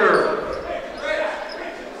 team third.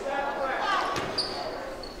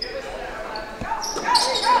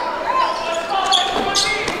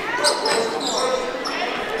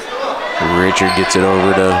 Richard gets it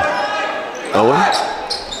over to Owen.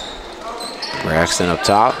 Braxton up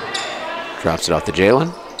top. Drops it off to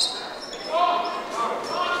Jalen.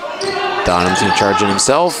 Donovan's going to charge it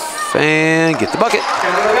himself and get the bucket.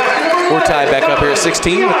 We're tied back up here at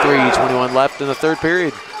 16 with 3:21 left in the third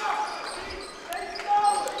period.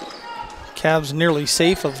 Cavs nearly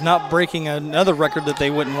safe of not breaking another record that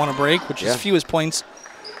they wouldn't want to break, which is fewest points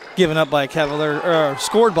given up by a Cavalier, or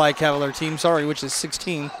scored by a Cavalier team, sorry, which is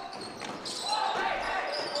 16.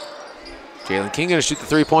 Jalen King going to shoot the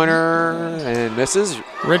three-pointer and misses.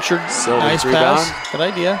 Richard, nice rebound. pass, good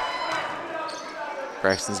idea.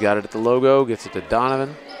 Braxton's got it at the logo, gets it to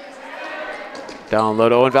Donovan. Down low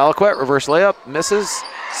to Owen Valaquette, reverse layup, misses.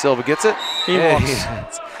 Silva gets it. He walks.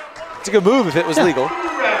 It's a good move if it was legal.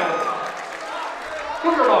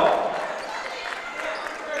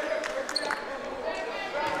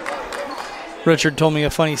 Richard told me a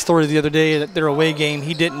funny story the other day at their away game.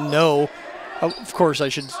 He didn't know. Of course, I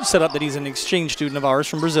should set up that he's an exchange student of ours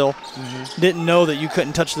from Brazil. Didn't know that you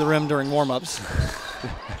couldn't touch the rim during warm-ups.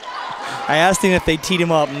 I asked him if they teed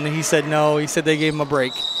him up, and he said no. He said they gave him a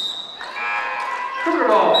break. Cougar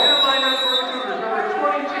ball, in the lineup for the Cougars, number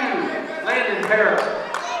 22, Landon Parra.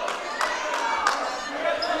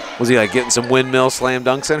 Was he like getting some windmill slam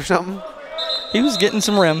dunks in or something? He was getting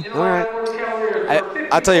some rim. All right.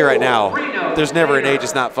 I'll tell you right now, there's never an age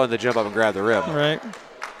it's not fun to jump up and grab the rim. Right.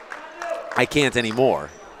 I can't anymore.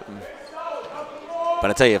 But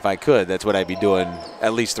I tell you, if I could, that's what I'd be doing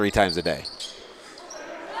at least 3 times a day.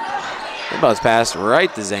 The buzz pass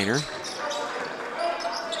right to Zahner.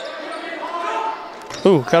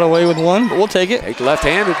 Ooh, got away with one, but we'll take it. Take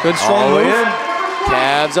left-handed. Good strong move.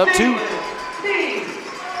 Cavs up 2.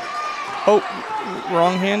 Oh,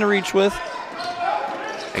 wrong hand to reach with.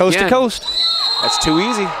 Coast to coast. That's too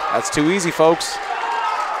easy. That's too easy, folks.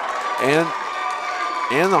 And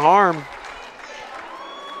the harm.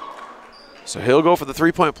 So he'll go for the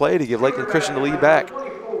three-point play to give Lakeland Christian the lead back.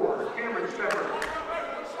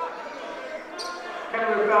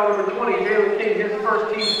 Number 20, Jalen King, his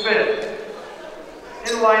first team fifth.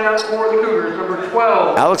 In lineup for the Cougars, number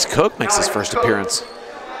 12. Alex Cook makes his first appearance.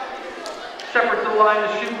 Shepard to the line to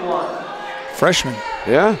shoot one. Freshman.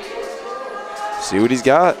 Yeah. See what he's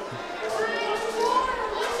got.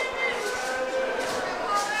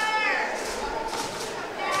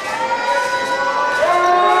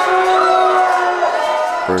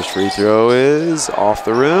 First free throw is off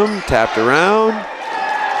the rim, tapped around.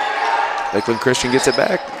 Lakeland Christian gets it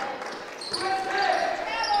back.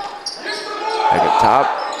 Back up top,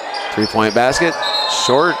 three-point basket,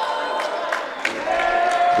 short.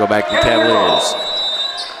 Go back to the Cavaliers.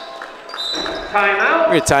 Timeout.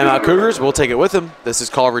 We're going to timeout Cougars. We'll take it with them. This is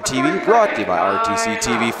Culver TV, brought to you by RTC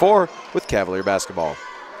TV4 with Cavalier Basketball.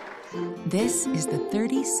 This is the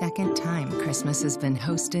 32nd time Christmas has been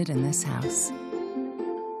hosted in this house.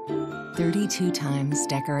 32 times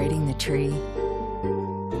decorating the tree.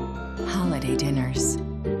 Holiday dinners.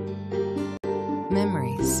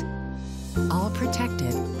 Memories. All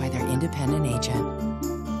protected by their independent agent.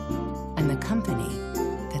 And the company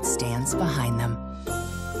that stands behind them.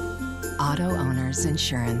 Auto Owners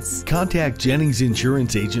Insurance. Contact Jennings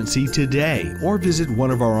Insurance Agency today or visit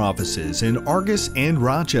one of our offices in Argus and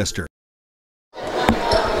Rochester. All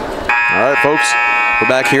right, folks, we're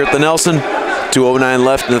back here at the Nelson. 2:09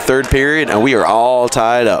 left in the third period, and we are all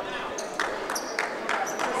tied up.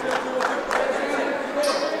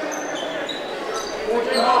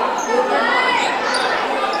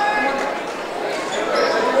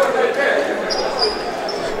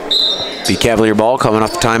 The Cavalier ball coming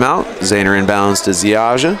off the timeout. Zahner inbounds to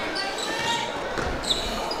Ziaja.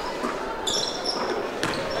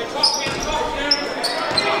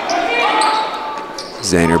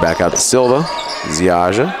 Zahner back out to Silva.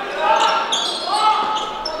 Ziaja.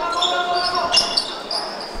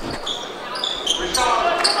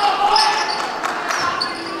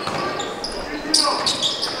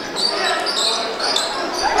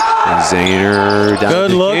 Zahner down.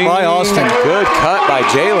 Good look by Austin. Good cut by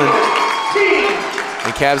Jalen.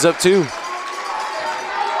 And Cavs up 2.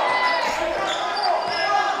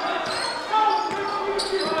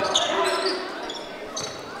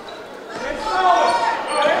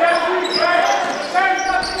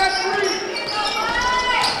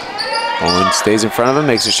 Owen stays in front of him,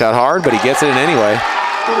 makes a shot hard, but he gets it in anyway.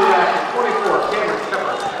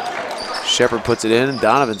 Shepard puts it in, and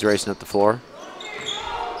Donovan's racing up the floor.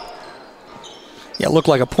 Yeah, it looked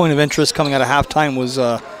like a point of interest coming out of halftime was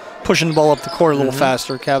pushing the ball up the court a little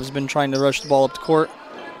faster. Cavs been trying to rush the ball up the court.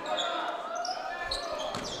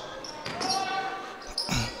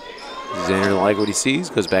 Zahner doesn't like what he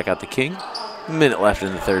sees, goes back out to King. A minute left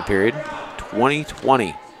in the third period.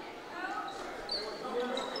 20-20.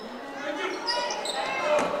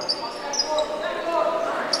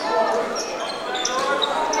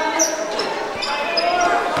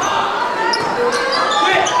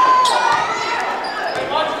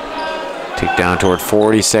 Tick down toward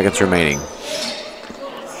 40 seconds remaining.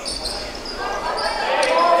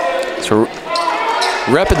 So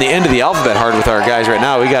repping the end of the alphabet hard with our guys right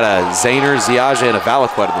now. We got a Zahner, Ziaja, and a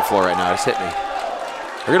Valaquet on the floor right now. Just hit me.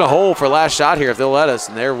 We're going to hold for last shot here if they'll let us,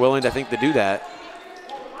 and they're willing, I think, to do that.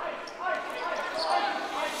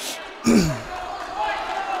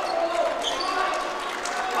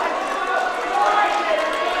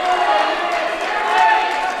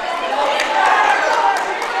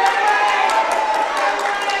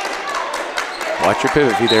 Watch your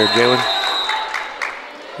pivot feed there, Jalen.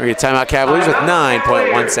 We're going to timeout Cavaliers with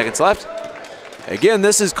 9.1 seconds left. Again,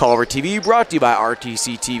 this is Culver TV, brought to you by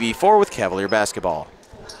RTC TV4 with Cavalier Basketball.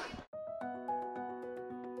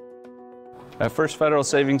 At First Federal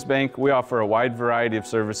Savings Bank, we offer a wide variety of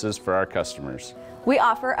services for our customers. We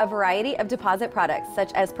offer a variety of deposit products,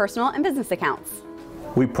 such as personal and business accounts.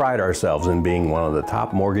 We pride ourselves in being one of the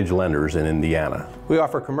top mortgage lenders in Indiana. We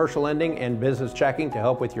offer commercial lending and business checking to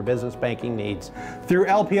help with your business banking needs. Through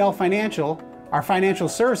LPL Financial, our financial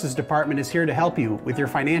services department is here to help you with your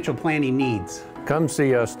financial planning needs. Come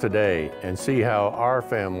see us today and see how our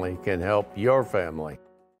family can help your family.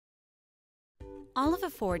 Oliver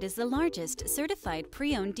Ford is the largest certified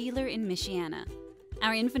pre-owned dealer in Michiana.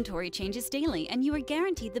 Our inventory changes daily, and you are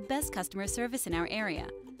guaranteed the best customer service in our area.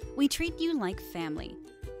 We treat you like family.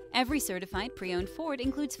 Every certified pre-owned Ford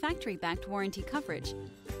includes factory-backed warranty coverage,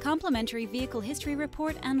 complimentary vehicle history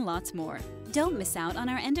report, and lots more. Don't miss out on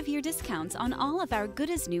our end-of-year discounts on all of our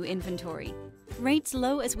good-as-new inventory. Rates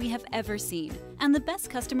low as we have ever seen, and the best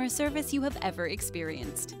customer service you have ever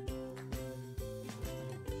experienced.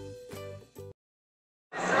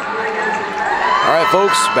 All right,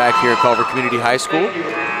 folks, back here at Culver Community High School,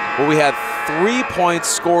 where we had 3 points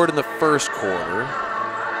scored in the first quarter.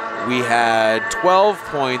 We had 12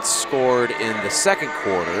 points scored in the second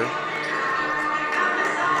quarter.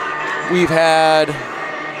 We've had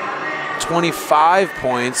 25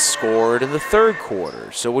 points scored in the third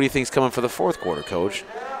quarter. So what do you think is coming for the fourth quarter, Coach?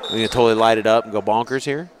 Are we going to totally light it up and go bonkers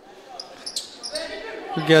here?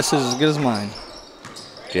 Your guess is as good as mine.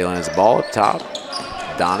 Jalen has the ball up top.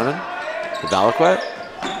 Donovan, the Valaquet.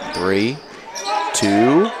 3,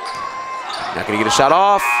 2. Not going to get a shot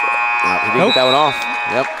off. He didn't get that one off.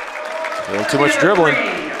 Yep. A little too much dribbling.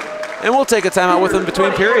 And we'll take a timeout with them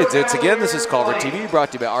between periods. This is Culver TV,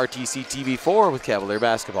 brought to you by RTC TV4 with Cavalier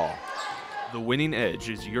Basketball. The Winning Edge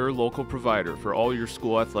is your local provider for all your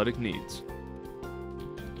school athletic needs.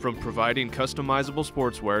 From providing customizable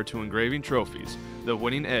sportswear to engraving trophies, The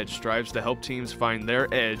Winning Edge strives to help teams find their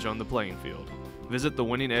edge on the playing field. Visit The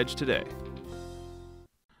Winning Edge today.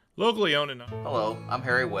 Locally owned and Hello, I'm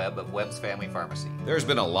Harry Webb of Webb's Family Pharmacy. There's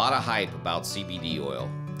been a lot of hype about CBD oil.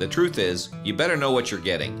 The truth is, you better know what you're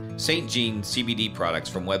getting. St. Jean CBD products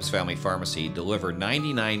from Webb's Family Pharmacy deliver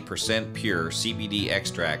 99% pure CBD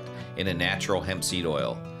extract in a natural hemp seed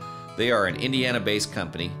oil. They are an Indiana-based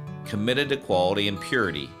company committed to quality and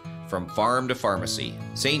purity from farm to pharmacy.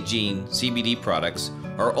 St. Jean CBD products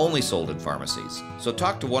are only sold in pharmacies. So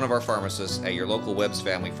talk to one of our pharmacists at your local Webb's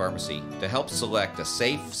Family Pharmacy to help select a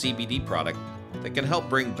safe CBD product that can help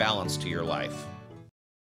bring balance to your life.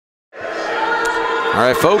 All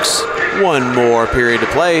right, folks, one more period to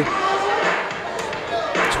play.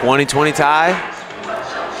 20-20 tie.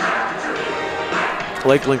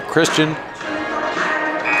 Lakeland Christian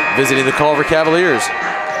visiting the Culver Cavaliers.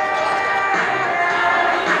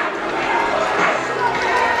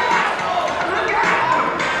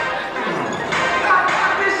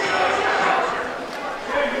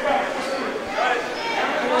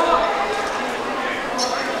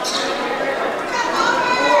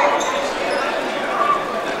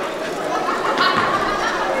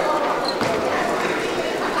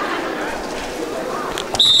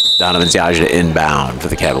 Donovan Ziaja inbound for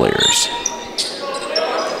the Cavaliers.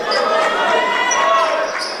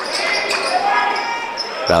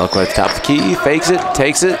 Valquez at the top of the key, fakes it,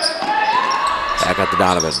 takes it. Back out to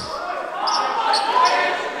Donovan.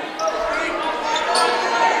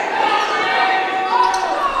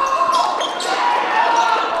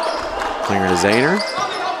 Clinger to Zahner.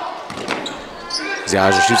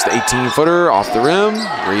 Ziaja shoots the 18-footer off the rim.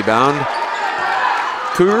 Rebound.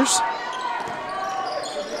 Cougars.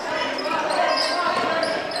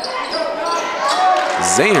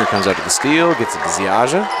 Zahner comes up to the steal, gets it to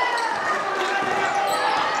Ziaja.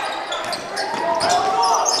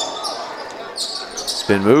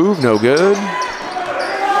 Spin move, no good.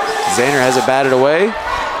 Zahner has it batted away.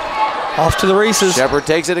 Off to the races. Shepard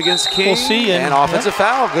takes it against King. We'll see. And offensive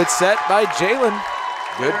foul. Good set by Jalen.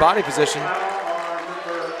 Good body position.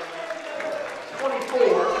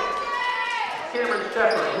 24, Cameron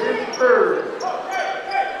Shepard, his third.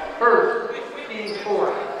 First, team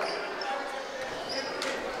four.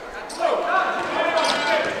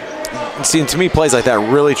 Seeing to me plays like that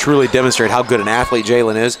really truly demonstrate how good an athlete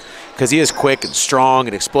Jalen is, because he is quick and strong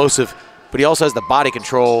and explosive, but he also has the body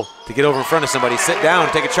control to get over in front of somebody, sit down,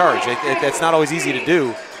 take a charge. That's not always easy to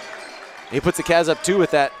do. He puts the Cavs up 2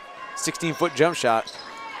 with that 16-foot jump shot.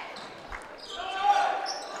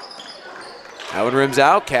 That one rims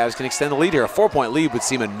out. Cavs can extend the lead here. A 4-point lead would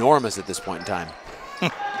seem enormous at this point in time.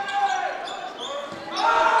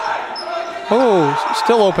 Oh,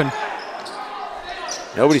 still open.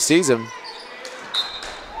 Nobody sees him.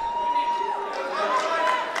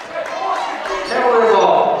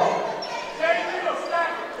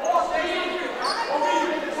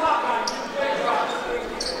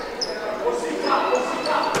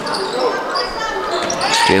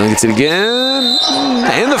 Jalen gets it again.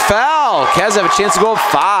 And the foul. Cavs have a chance to go up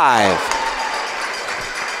 5.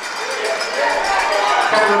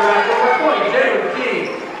 Jalen King,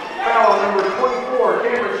 foul number 24,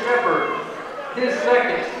 Cameron Shepard. His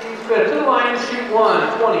second, team fifth. To the line, shoot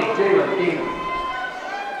 1, 20, Jalen King.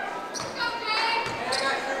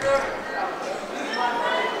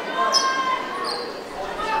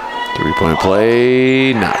 Three-point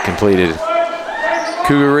play, not completed.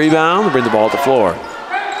 Cougar rebound, bring the ball to the floor.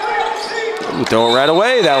 Ooh, throw it right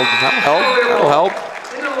away, that'll help.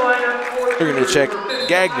 They're gonna check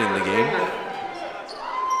Gagnon in the game.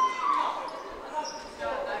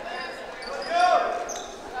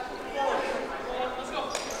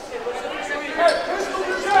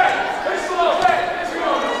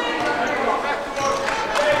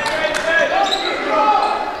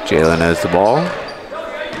 Jalen has the ball.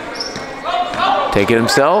 Take it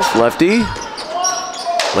himself, lefty.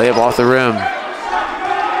 Layup off the rim.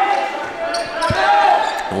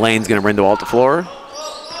 Lane's gonna bring the ball to the floor.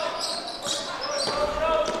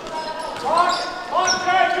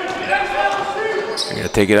 He's gonna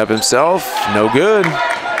take it up himself, no good.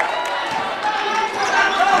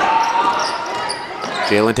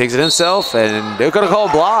 Jalen takes it himself, and they're gonna call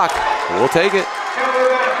a block. We'll take it.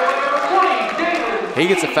 He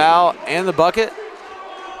gets a foul and the bucket.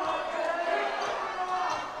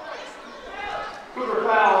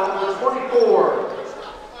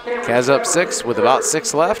 Cavs up 6 with about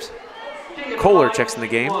 6 left. Kohler checks in the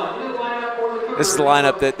game. This is the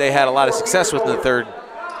lineup that they had a lot of success with in the third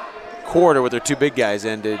quarter with their 2 big guys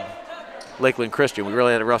ended. Lakeland Christian. We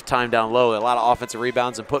really had a rough time down low. A lot of offensive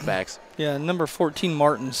rebounds and putbacks. Yeah, number 14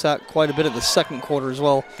 Martin sat quite a bit of the second quarter as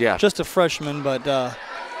well. Yeah. Just a freshman, but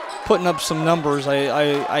putting up some numbers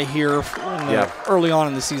I hear early on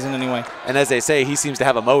in the season anyway. And as they say, he seems to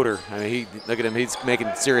have a motor. I mean, look at him. He's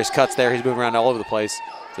making serious cuts there. He's moving around all over the place.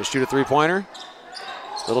 To shoot a 3-pointer.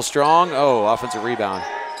 Little strong. Oh, offensive rebound.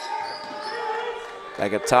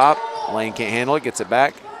 Back up top. Lane can't handle it. Gets it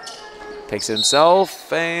back. Takes it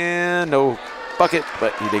himself. And no bucket,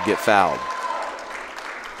 but he did get fouled.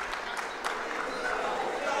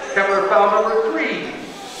 Kepler foul number 3.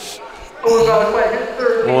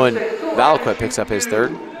 Well, Valquez picks up his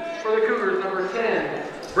third. For the Cougars, number 10,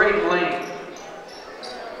 Brayden Lane.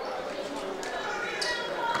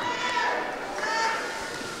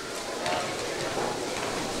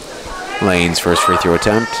 Lane's first free throw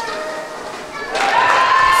attempt.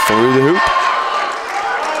 Through the hoop.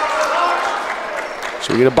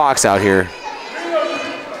 So we get a box out here.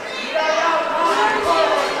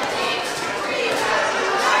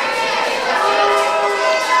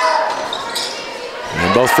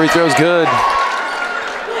 And both free throws good.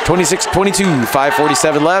 26-22,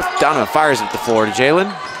 5:47 left. Donovan fires at the floor to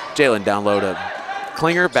Jalen. Jalen down low to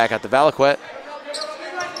Klinger, back out to Valaquette.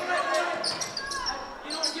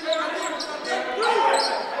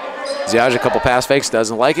 Ziage a couple pass fakes,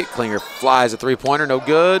 doesn't like it. Klinger flies a three-pointer, no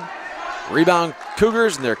good. Rebound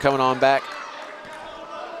Cougars, and they're coming on back.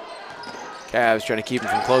 Cavs trying to keep him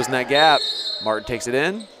from closing that gap. Martin takes it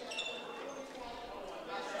in.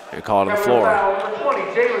 They call it on the floor. Number 20,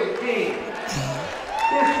 Jalen King.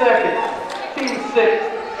 His second, team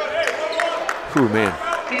 6. Ooh, man.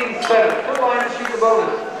 Team 7, put line to shoot the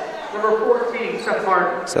bonus. Number 14, Seth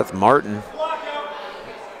Martin. Seth Martin.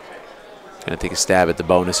 Gonna take a stab at the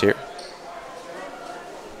bonus here.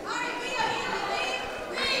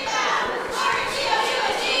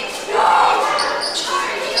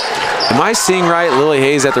 Am I seeing right? Lily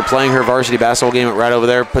Hayes, after playing her varsity basketball game, right over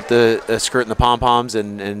there, put the skirt in the pom-poms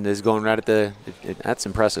and is going right at the, that's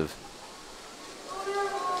impressive.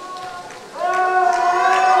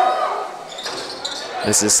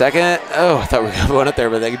 This is second. Oh, I thought we were going up there,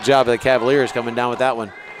 but good job of the Cavaliers coming down with that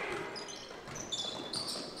one.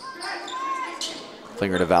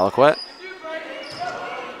 Klinger to Valaquette.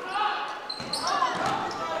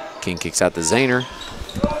 King kicks out to Zahner.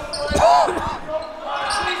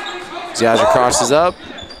 Ziaja crosses up.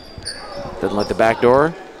 Doesn't let the back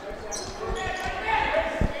door.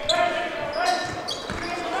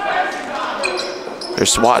 They're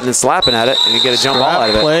swatting and slapping at it, and you get a jump ball out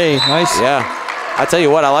of it. Play, nice. Yeah. I tell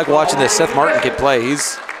you what, I like watching this Seth Martin kid play.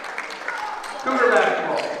 He's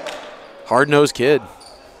hard-nosed kid.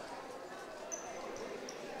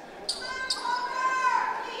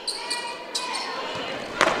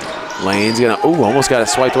 Lane's gonna, ooh, almost got it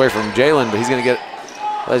swiped away from Jalen, but he's gonna get,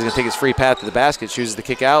 well, he's gonna take his free path to the basket, chooses the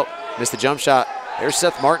kick out, missed the jump shot. There's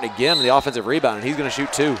Seth Martin again with the offensive rebound, and he's gonna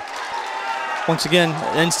shoot 2. Once again,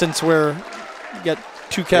 an instance where you got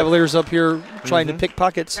 2 Cavaliers up here trying to pick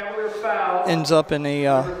pockets. Ends up in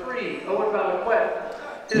a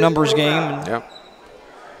numbers game. Yep.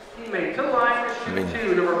 I mean,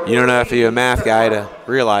 you don't have to be a math guy to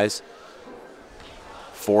realize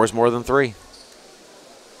 4 is more than 3.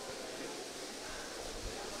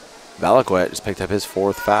 Valaquette just picked up his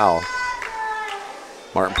 4th foul.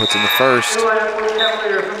 Martin puts in the first.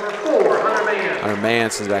 Hunter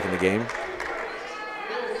Manson's back in the game.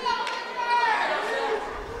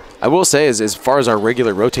 I will say, as far as our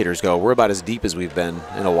regular rotators go, we're about as deep as we've been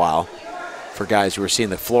in a while for guys who are seeing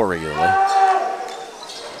the floor regularly.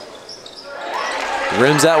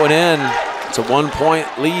 Rims that one in. It's a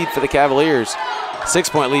 1-point lead for the Cavaliers.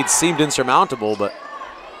 6-point lead seemed insurmountable, but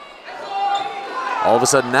all of a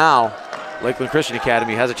sudden now, Lakeland Christian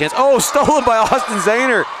Academy has a chance. Oh, stolen by Austin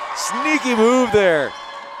Zahner. Sneaky move there.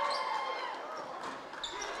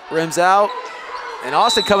 Rims out. And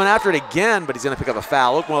Austin coming after it again, but he's going to pick up a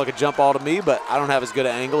foul. Looked more like a jump ball to me, but I don't have as good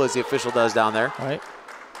an angle as the official does down there. Right.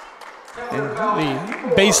 And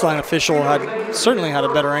the baseline official certainly had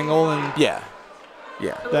a better angle than yeah.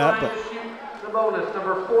 that. But the bonus,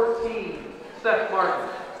 number 14, Seth Martin.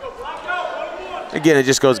 Again, it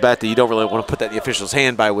just goes back to you don't really want to put that in the official's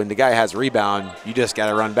hand by when the guy has a rebound. You just got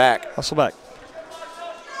to run back. Hustle back.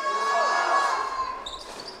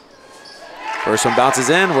 First one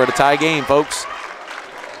bounces in. We're at a tie game, folks.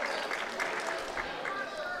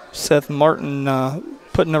 Seth Martin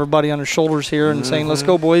putting everybody on his shoulders here and saying, let's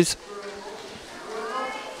go, boys.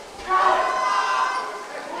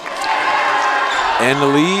 And the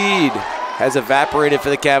lead has evaporated for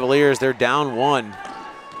the Cavaliers. They're down 1.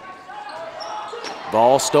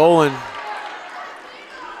 Ball stolen.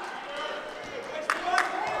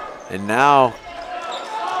 And now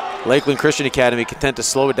Lakeland Christian Academy content to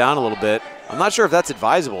slow it down a little bit. I'm not sure if that's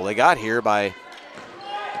advisable. They got here by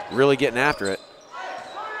really getting after it.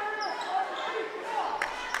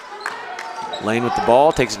 Lane with the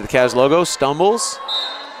ball, takes it to the Cavs logo, stumbles.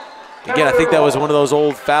 Again, I think that was one of those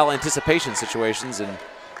old foul anticipation situations, and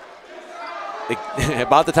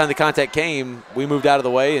about the time the contact came, we moved out of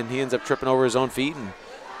the way, and he ends up tripping over his own feet and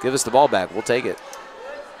give us the ball back. We'll take it.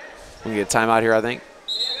 We get a timeout here, I think.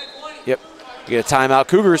 Yep, we get a timeout.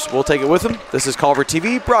 Cougars, we'll take it with them. This is Culver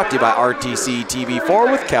TV, brought to you by RTC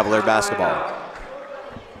TV4 with Cavalier Basketball.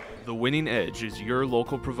 The Winning Edge is your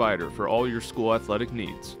local provider for all your school athletic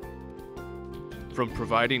needs. From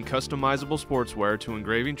providing customizable sportswear to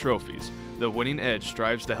engraving trophies, The Winning Edge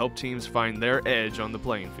strives to help teams find their edge on the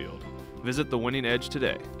playing field. Visit The Winning Edge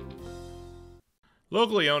today.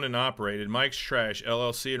 Locally owned and operated, Mike's Trash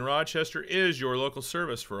LLC in Rochester is your local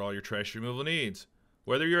service for all your trash removal needs.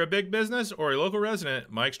 Whether you're a big business or a local resident,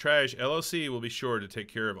 Mike's Trash LLC will be sure to take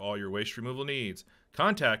care of all your waste removal needs.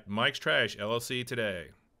 Contact Mike's Trash LLC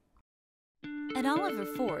today. At Oliver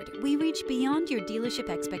Ford, we reach beyond your dealership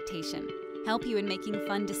expectation, help you in making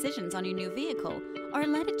fun decisions on your new vehicle, or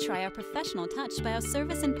let it try our professional touch by our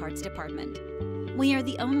service and parts department. We are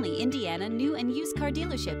the only Indiana new and used car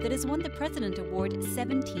dealership that has won the President Award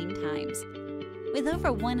 17 times. With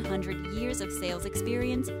over 100 years of sales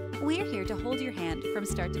experience, we're here to hold your hand from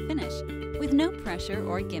start to finish, with no pressure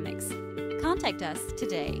or gimmicks. Contact us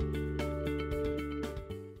today.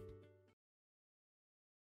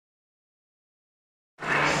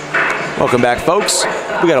 Welcome back, folks.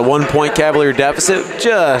 We got a 1-point Cavalier deficit,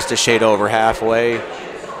 just a shade over halfway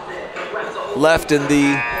left in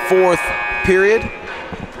the fourth period.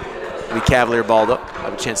 The Cavalier balled up.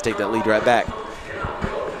 Have a chance to take that lead right back.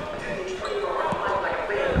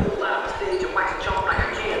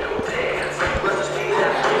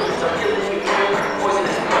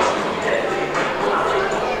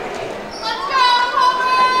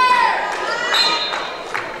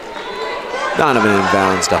 Donovan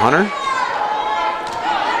inbounds to Hunter.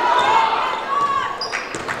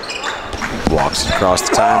 Walks across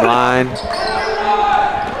the timeline.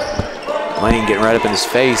 Lane getting right up in his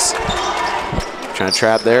face. Trying to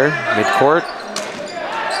trap there, midcourt.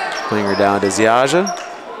 Klinger down to Ziaja.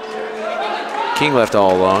 King left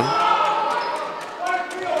all alone.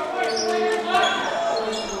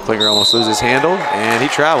 Klinger almost loses handle, and he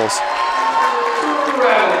travels.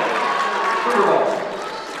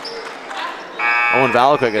 Owen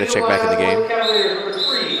Valaquette got to check back in the game.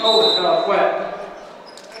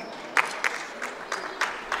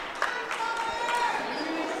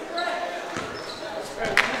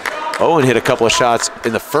 Owen hit a couple of shots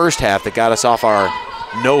in the first half that got us off our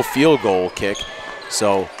no field goal kick.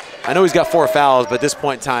 So I know he's got 4 fouls, but at this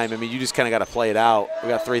point in time, I mean, you just kind of got to play it out. We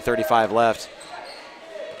got 3:35 left.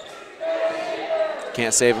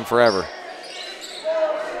 Can't save him forever.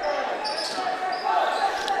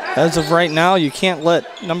 As of right now, you can't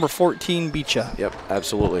let number 14 beat you. Yep,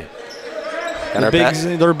 absolutely.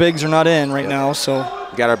 Their bigs are not in right now, so.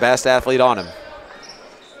 We got our best athlete on him.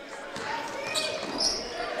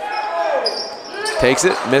 Takes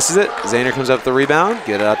it, misses it. Zahner comes up with the rebound,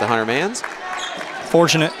 get it out to Hunter Mans.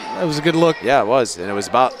 Fortunate. That was a good look. Yeah, it was. And it was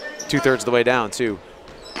about 2/3 of the way down, too.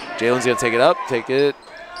 Jalen's going to take it up, take it.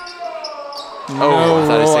 No, I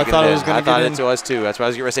thought it was going to get in. it was, too. That's why I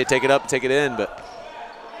was going to say take it up, take it in, but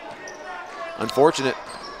unfortunate.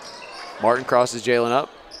 Martin crosses Jalen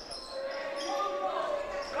up.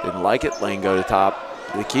 Didn't like it. Lane go to top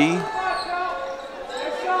of the key.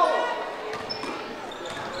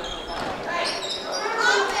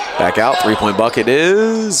 Back out, 3-point bucket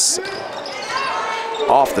is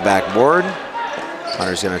off the backboard.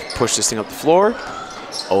 Hunter's gonna push this thing up the floor.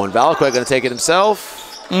 Owen Valaquette gonna take it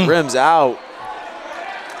himself. Rims out.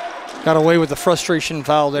 Got away with the frustration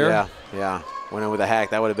foul there. Yeah. Went in with a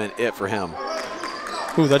hack. That would have been it for him.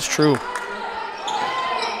 Ooh, that's true.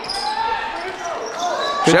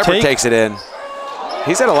 Shepard takes it in.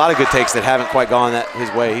 He's had a lot of good takes that haven't quite gone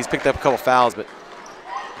his way. He's picked up a couple fouls, but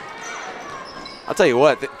I'll tell you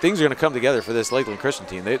what, things are going to come together for this Lakeland Christian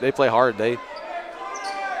team. They play hard. They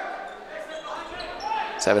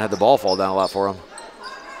just haven't had the ball fall down a lot for them.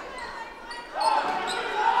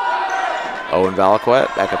 Owen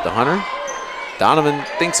Valaquette back up to Hunter. Donovan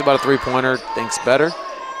thinks about a 3-pointer, thinks better.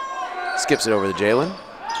 Skips it over to Jalen.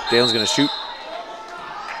 Jalen's going to shoot.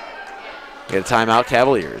 Get a timeout,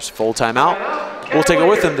 Cavaliers. Full timeout. We'll take it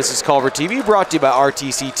with them. This is Culver TV, brought to you by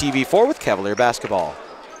RTC TV4 with Cavalier Basketball.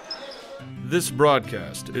 This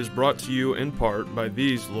broadcast is brought to you in part by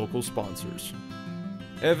these local sponsors.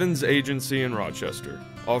 Evans Agency in Rochester,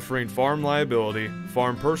 offering farm liability,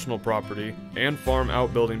 farm personal property, and farm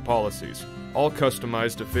outbuilding policies, all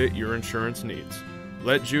customized to fit your insurance needs.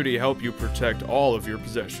 Let Judy help you protect all of your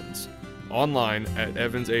possessions. Online at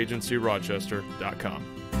evansagencyrochester.com.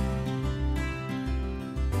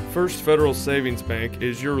 First Federal Savings Bank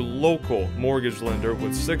is your local mortgage lender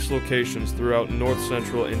with 6 locations throughout North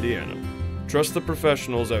Central Indiana. Trust the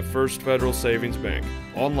professionals at First Federal Savings Bank.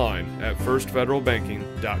 Online at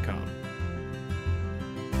firstfederalbanking.com.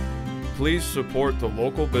 Please support the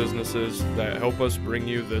local businesses that help us bring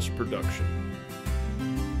you this production.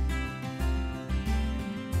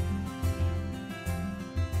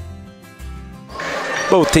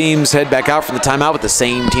 Both teams head back out from the timeout with the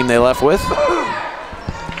same team they left with.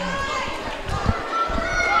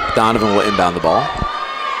 Donovan will inbound the ball.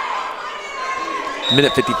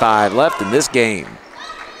 Minute 55 left in this game.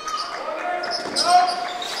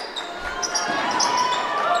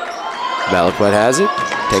 Valaquette has it.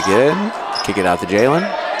 Take it in. Kick it out to Jalen.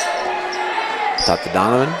 Top to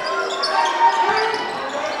Donovan.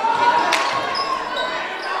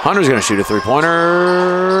 Hunter's going to shoot a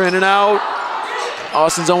three-pointer. In and out.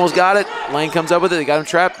 Austin's almost got it. Lane comes up with it. They got him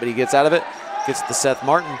trapped, but he gets out of it. Gets it to Seth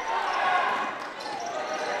Martin.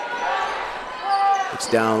 It's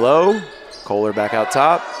down low. Kohler back out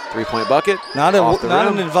top. Three-point bucket. Not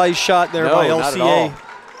an advised shot there by LCA. Not at all.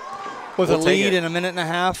 With a lead in a minute and a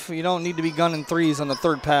half, you don't need to be gunning threes on the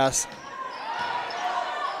third pass.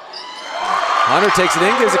 Hunter takes it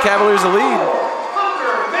in, gives the Cavaliers the lead.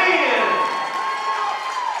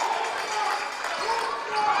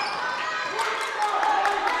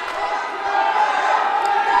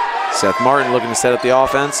 Seth Martin looking to set up the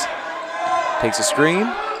offense. Takes a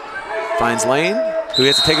screen, finds Lane, who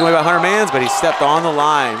gets to take it away by Hunter Mans, but he stepped on the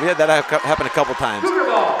line. We had that happen a couple times.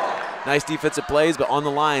 Nice defensive plays, but on the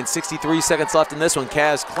line. 63 seconds left in this one.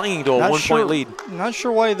 Cavs clinging to a one-point lead. Not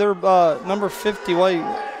sure why they're number 50. Why?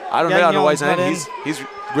 I don't know why he's not in. He's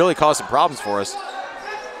really caused some problems for us.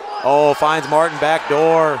 Oh, finds Martin back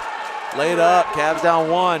door. Laid up. Cavs down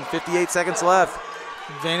one. 58 seconds left.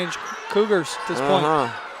 Advantage Cougars at this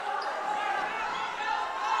point.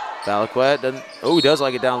 Valaquette doesn't. Oh, he does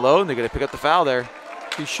like it down low, and they're going to pick up the foul there.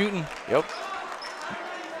 He's shooting. Yep.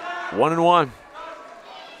 1-1.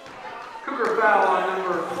 Cougar foul on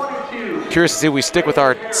number 22. Curious to see if we stick with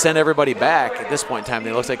our send everybody back at this point in time.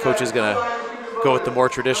 It looks like coach is going to go with the more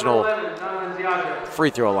traditional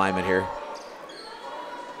free throw alignment here.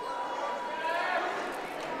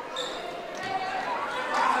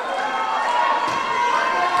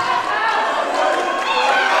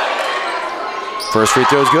 First free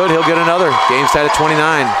throw is good. He'll get another. Game's tied at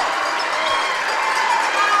 29.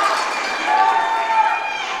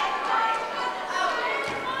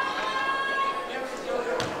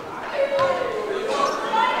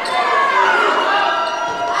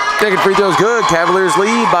 Second free throw is good. Cavaliers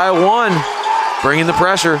lead by one, bringing the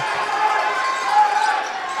pressure.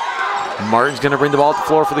 Martin's going to bring the ball to the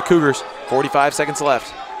floor for the Cougars. 45 seconds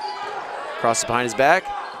left. Crosses behind his back.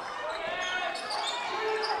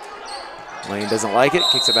 Lane doesn't like it,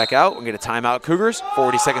 kicks it back out. We'll get a timeout, Cougars.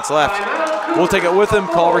 40 seconds left. We'll take it with them.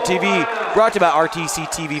 Culver TV, brought to you by RTC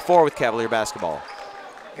TV4 with Cavalier Basketball.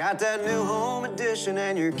 Got that new home edition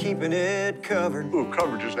and you're keeping it covered. Ooh,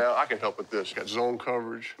 coverages now. I can help with this. Got zone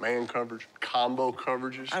coverage, man coverage, combo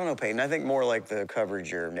coverages. I don't know, Peyton. I think more like the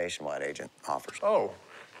coverage your nationwide agent offers. Oh,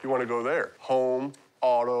 you want to go there. Home,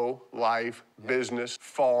 auto, life, business,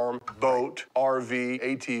 farm, boat, RV,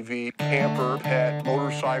 ATV, camper, pet,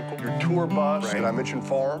 motorcycle, your tour bus. Right. Did I mention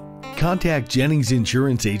farm? Contact Jennings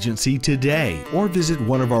Insurance Agency today or visit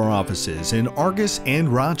one of our offices in Argus and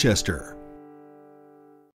Rochester.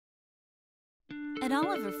 At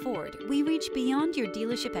Oliver Ford, we reach beyond your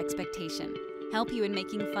dealership expectation, help you in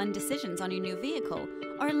making fun decisions on your new vehicle,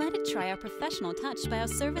 or let it try our professional touch by our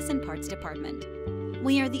service and parts department.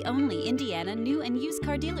 We are the only Indiana new and used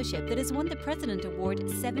car dealership that has won the President Award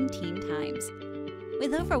 17 times.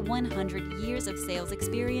 With over 100 years of sales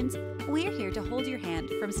experience, we're here to hold your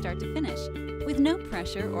hand from start to finish, with no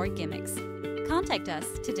pressure or gimmicks. Contact us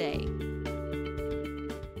today.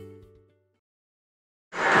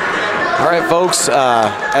 All right, folks,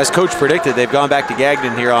 as Coach predicted, they've gone back to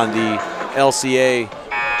Gagnon here on the LCA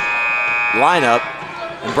lineup,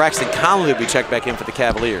 and Braxton Conley will be checked back in for the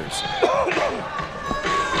Cavaliers.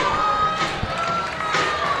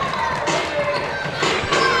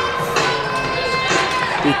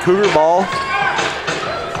 The Cougar ball.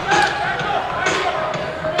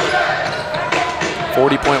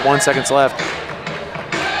 40.1 seconds left.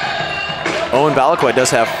 Owen Valaquette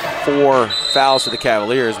does have 4 fouls for the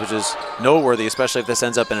Cavaliers, which is noteworthy, especially if this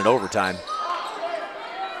ends up in an overtime.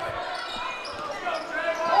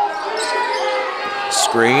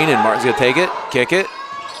 Screen, and Martin's going to take it, kick it.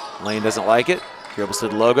 Lane doesn't like it. Dribbles to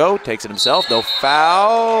the logo, takes it himself. No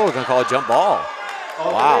foul. We're going to call a jump ball.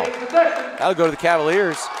 Wow. That'll go to the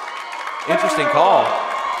Cavaliers. Interesting call.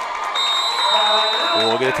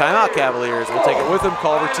 We'll get a timeout, Cavaliers. We'll take it with them.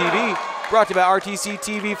 Culver TV, brought to you by RTC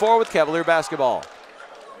TV4 with Cavalier Basketball.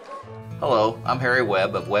 Hello, I'm Harry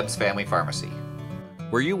Webb of Webb's Family Pharmacy.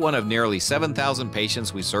 Were you one of nearly 7,000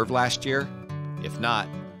 patients we served last year? If not,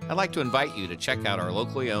 I'd like to invite you to check out our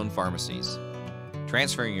locally owned pharmacies.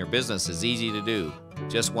 Transferring your business is easy to do.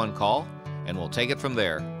 Just one call, and we'll take it from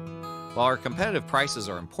there. While our competitive prices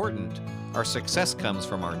are important, our success comes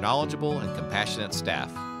from our knowledgeable and compassionate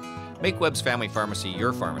staff. Make Webb's Family Pharmacy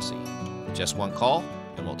your pharmacy. Just one call,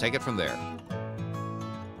 and we'll take it from there.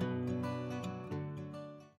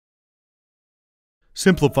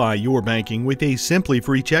 Simplify your banking with a Simply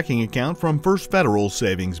Free checking account from First Federal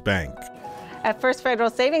Savings Bank. At First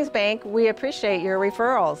Federal Savings Bank, we appreciate your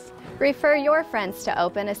referrals. Refer your friends to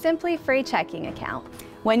open a Simply Free checking account.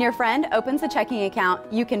 When your friend opens a checking account,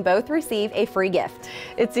 you can both receive a free gift.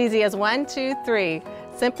 It's easy as 1, 2, 3.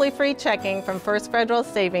 Simply Free checking from First Federal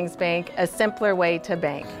Savings Bank, a simpler way to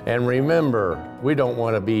bank. And remember, we don't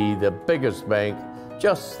want to be the biggest bank,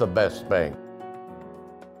 just the best bank.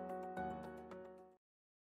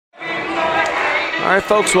 All right,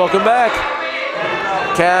 folks, welcome back.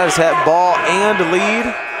 Cavs have ball and lead,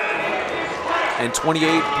 and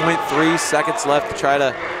 28.3 seconds left to try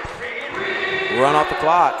to run off the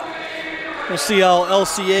clock. We'll see how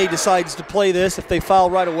LCA decides to play this, if they foul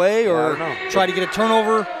right away or try to get a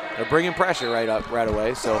turnover. They're bringing pressure right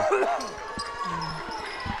away, so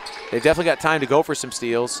they've definitely got time to go for some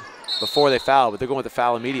steals before they foul, but they're going with the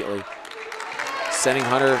foul immediately, sending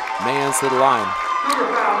Hunter Mans to the line.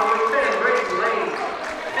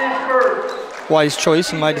 Wise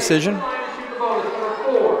choice in my decision.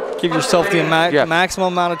 Give yourself the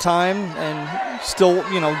maximum amount of time and still,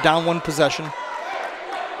 down one possession.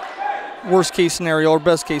 Worst case scenario or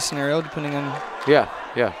best case scenario, depending on. Yeah.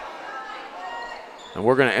 And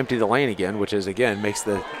we're going to empty the lane again, which is, again, makes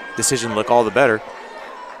the decision look all the better.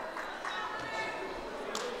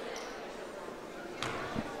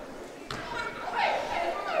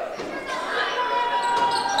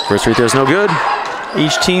 First free throw's no good.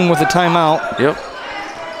 Each team with a timeout. Yep.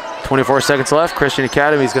 24 seconds left. Christian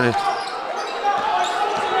Academy's going to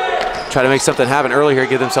try to make something happen early here,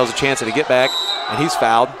 give themselves a chance at a get back, and he's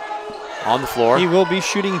fouled on the floor. He will be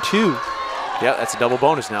shooting 2. Yeah, that's a double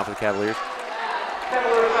bonus now for the Cavaliers.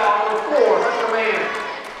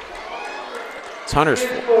 It's Hunter's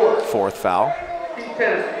fourth foul.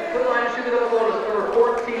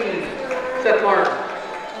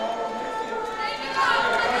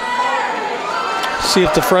 See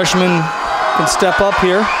if the freshman can step up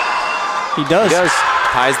here. He does. He does.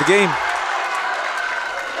 Ties the game.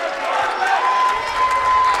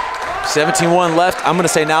 17-1 left. I'm going to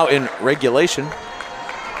say now in regulation,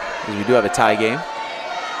 because we do have a tie game.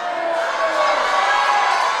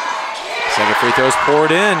 Second free throw's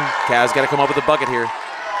poured in. Cavs got to come up with a bucket here.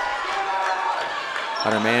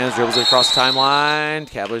 Hunter Mans dribbles it across the timeline.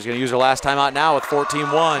 Cavaliers going to use their last timeout now with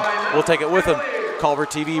 14-1. We'll take it with them. Culver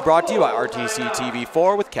TV brought to you by RTC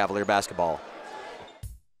TV4 with Cavalier Basketball.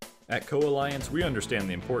 At Co-Alliance, we understand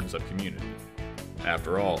the importance of community.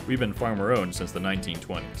 After all, we've been farmer-owned since the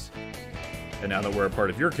 1920s. And now that we're a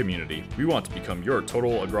part of your community, we want to become your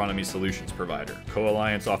total agronomy solutions provider.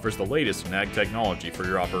 Co-Alliance offers the latest in ag technology for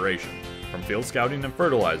your operation. From field scouting and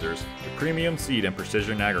fertilizers to premium seed and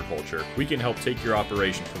precision agriculture, we can help take your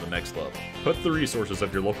operation to the next level. Put the resources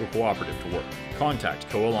of your local cooperative to work. Contact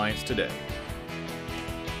Co-Alliance today.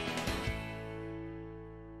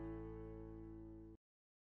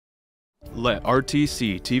 Let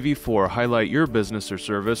RTC TV4 highlight your business or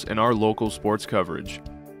service in our local sports coverage.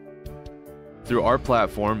 Through our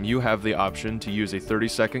platform, you have the option to use a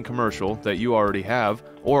 30-second commercial that you already have,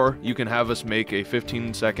 or you can have us make a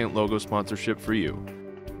 15-second logo sponsorship for you.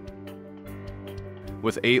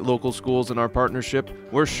 With 8 local schools in our partnership,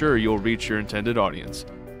 we're sure you'll reach your intended audience.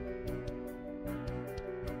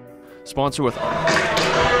 Sponsor with... All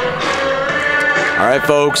right,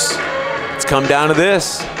 folks, it's come down to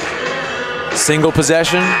this. Single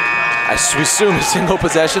possession. I assume a single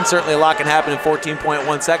possession. Certainly a lot can happen in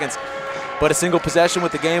 14.1 seconds. But a single possession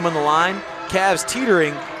with the game on the line. Cavs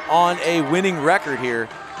teetering on a winning record here.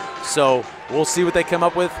 So we'll see what they come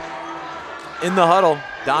up with in the huddle.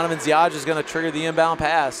 Donovan Ziage is going to trigger the inbound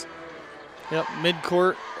pass. Yep,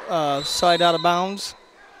 midcourt, side out of bounds.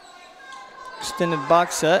 Extended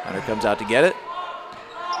box set. Hunter comes out to get it.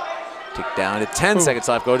 Tick down to 10 seconds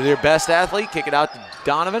left. Go to their best athlete. Kick it out to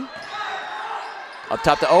Donovan. Up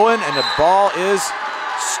top to Owen, and the ball is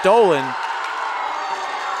stolen.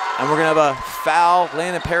 And we're going to have a foul.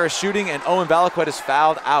 Landon Paris shooting, and Owen Valaquette is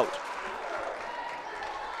fouled out.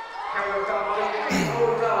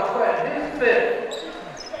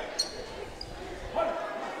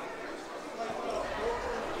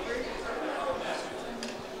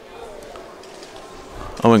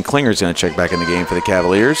 Owen Klinger's going to check back in the game for the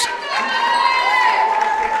Cavaliers.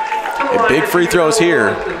 A big free throws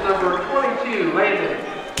here.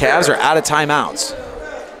 Cavs are out of timeouts.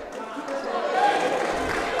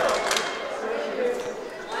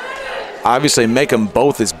 Obviously, make them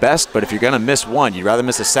both is best, but if you're going to miss one, you'd rather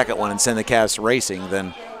miss the second one and send the Cavs racing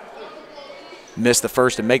than miss the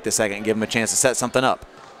first and make the second and give them a chance to set something up.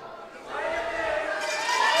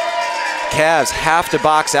 Cavs have to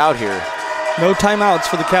box out here. No timeouts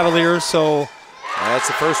for the Cavaliers, so. That's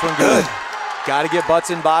the first one good. Got to get butts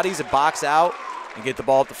and bodies and box out. and get the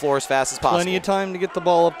ball up the floor as fast as possible. Plenty of time to get the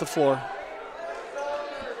ball up the floor.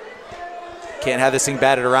 Can't have this thing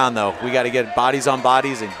batted around, though. We got to get bodies on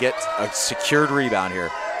bodies and get a secured rebound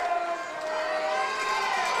here.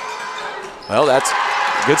 Well, that's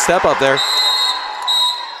a good step up there.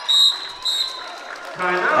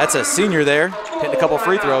 That's a senior there, hitting a couple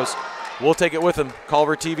free throws. We'll take it with him.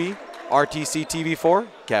 Culver TV, RTC TV4,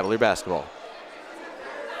 Cavalier basketball.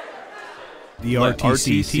 The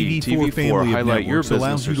RTC TV4 family of networks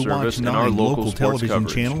allows you to watch 9 local television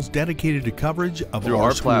channels dedicated to coverage of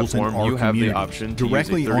our schools and our community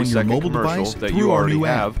directly on your mobile device through our new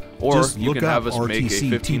app. Just look up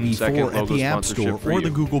RTC TV4 at the App Store or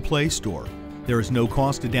the Google Play Store. There is no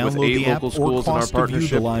cost to download the app or cost to view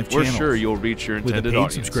the live channels. We're sure you'll reach your intended audience. With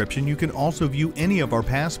a paid subscription, you can also view any of our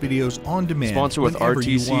past videos on demand. Sponsor with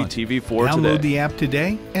RTC TV4 Download today. the app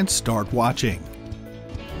today and start watching.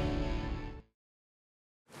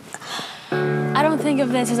 I don't think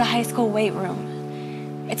of this as a high school weight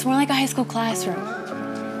room. It's more like a high school classroom.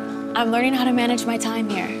 I'm learning how to manage my time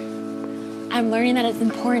here. I'm learning that it's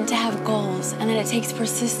important to have goals and that it takes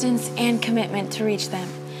persistence and commitment to reach them.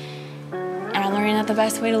 And I'm learning that the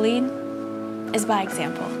best way to lead is by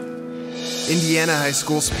example. Indiana High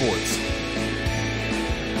School Sports.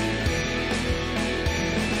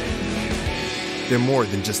 They're more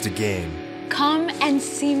than just a game. Come and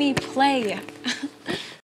see me play.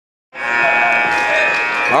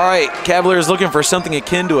 All right, Cavaliers looking for something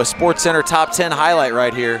akin to a Sports Center top 10 highlight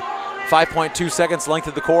right here. 5.2 seconds, length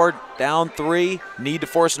of the court, down 3, need to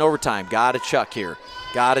force an overtime. Got to chuck here,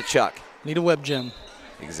 got to chuck. Need a web gem.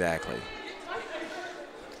 Exactly.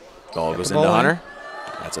 Ball goes into Hunter.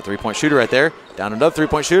 That's a three-point shooter right there. Down another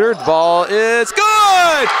three-point shooter. The ball is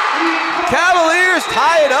good! Cavaliers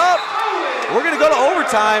tie it up. We're going to go to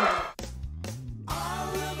overtime.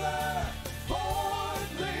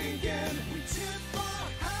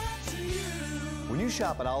 When you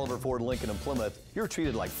shop at Oliver Ford Lincoln in Plymouth, you're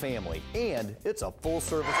treated like family, and it's a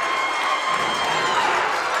full-service. All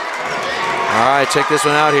right, check this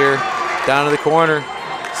one out here. Down to the corner,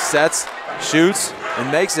 sets, shoots, and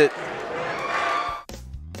makes it.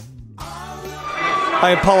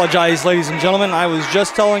 I apologize, ladies and gentlemen. I was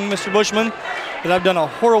just telling Mr. Bushman that I've done a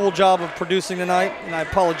horrible job of producing tonight, and I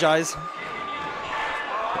apologize.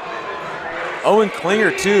 Owen Klinger,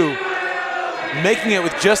 too, making it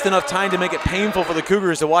with just enough time to make it painful for the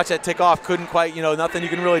Cougars to watch that tick off. Couldn't quite, nothing you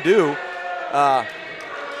can really do.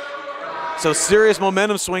 So serious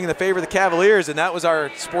momentum swing in the favor of the Cavaliers, and that was our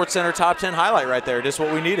Sports Center top 10 highlight right there, just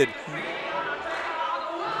what we needed.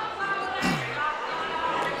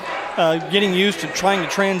 Getting used to trying to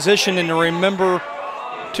transition and to remember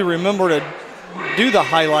to do the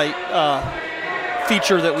highlight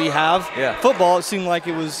feature that we have. Yeah. Football, it seemed like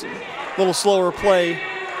it was a little slower play.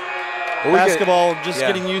 Well, basketball,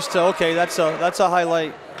 getting used to, okay, that's a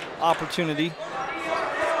highlight opportunity.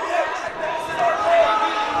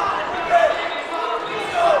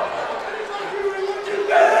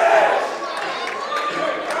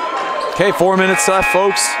 Okay, 4 minutes left,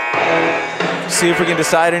 folks. See if we can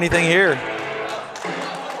decide anything here.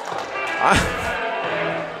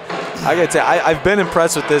 I gotta tell you, I've been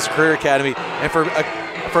impressed with this Career Academy, and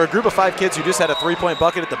for a group of 5 kids who just had a three-point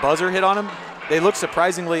bucket at the buzzer hit on them, they look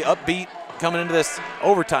surprisingly upbeat coming into this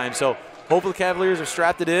overtime. So hopefully the Cavaliers have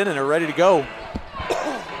strapped it in and are ready to go.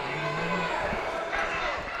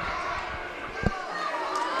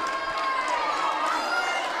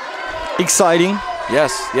 Exciting.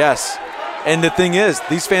 Yes, yes. And the thing is,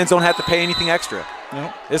 these fans don't have to pay anything extra.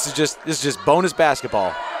 Nope. This is just bonus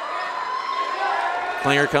basketball.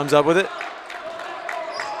 Klinger comes up with it.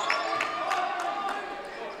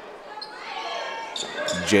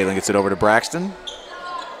 Jalen gets it over to Braxton.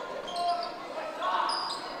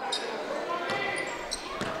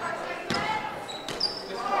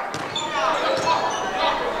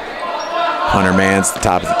 Hunter Mann's the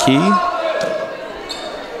top of the key.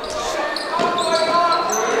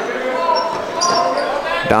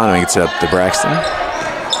 Donovan gets it up to Braxton.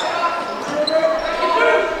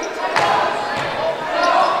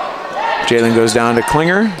 Jalen goes down to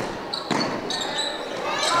Klinger.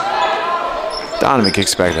 Donovan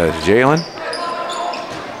kicks back to Jalen.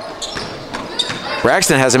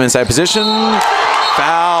 Braxton has him inside position.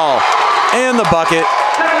 Foul. And the bucket.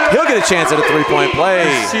 He'll get a chance at a three-point play.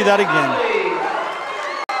 Let's see that again.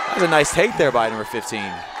 That was a nice take there by number 15.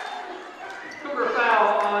 Cougar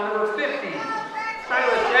foul on number 50,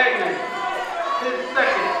 Silas Gagnon. His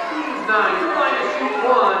second, team's 9. Your line to shoot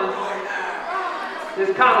 1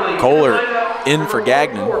 is Connolly. Kohler in for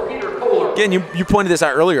Gagnon. Again, you pointed this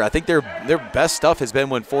out earlier. I think their best stuff has been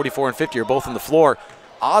when 44 and 50 are both on the floor.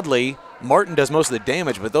 Oddly, Martin does most of the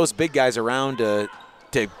damage, but those big guys around to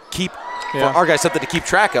keep for our guys something to keep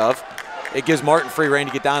track of. It gives Martin free reign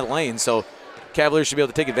to get down the lane, so Cavaliers should be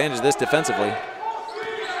able to take advantage of this defensively.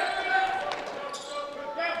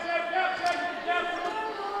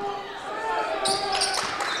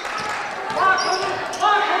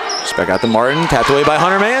 Just back out to Martin, tapped away by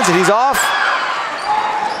Hunter Mans, and he's off.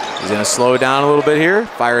 He's going to slow it down a little bit here.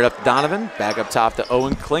 Fire it up to Donovan. Back up top to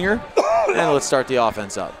Owen Klinger. And let's start the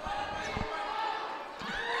offense up.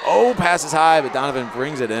 Oh, pass is high, but Donovan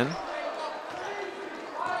brings it in.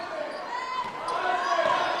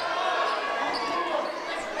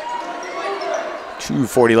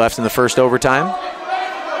 .240 left in the first overtime.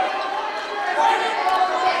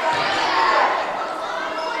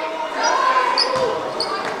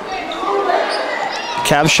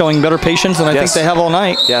 Cavs showing better patience than I think they have all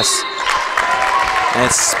night. Yes.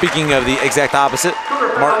 And speaking of the exact opposite,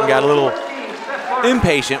 Martin got a little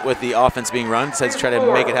impatient with the offense being run, decides to try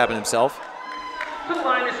to make it happen himself. To the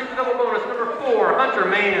line to shoot the double bonus, number 4, Hunter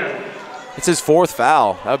Mann. It's his 4th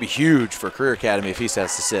foul. That would be huge for Career Academy if he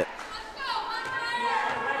has to sit.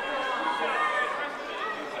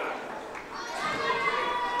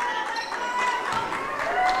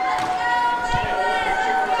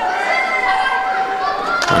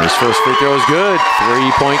 And his first free throw is good.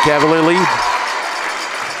 3-point Cavalier lead.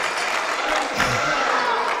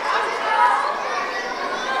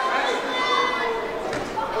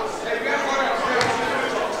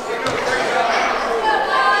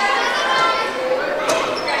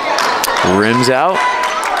 Rims out.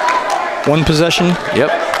 1 possession. Yep.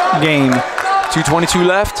 Game. 2:22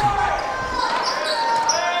 left.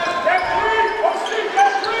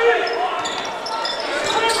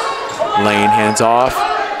 Lane hands off.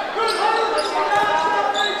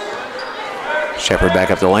 Shepard back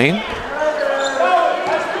up the lane.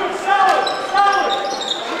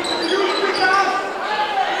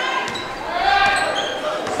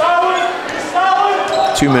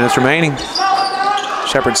 Two minutes remaining.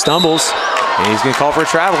 Shepard stumbles, and he's going to call for a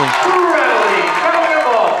traveling.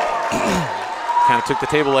 Kind of took the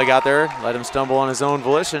table leg out there, let him stumble on his own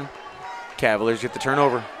volition. Cavaliers get the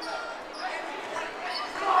turnover.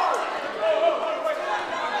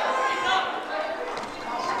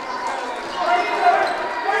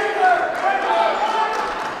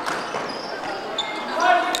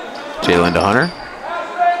 Jalen to Hunter.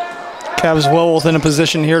 Cavs well within a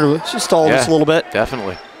position here to stall this a little bit.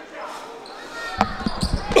 Definitely.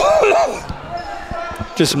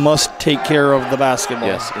 Just must take care of the basketball.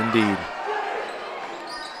 Yes, indeed.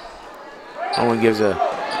 Owen gives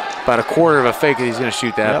about a quarter of a fake that he's going to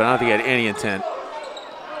shoot that, but I don't think he had any intent.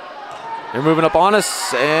 They're moving up on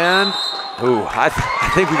us, and I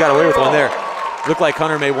think we got away with one there. Looked like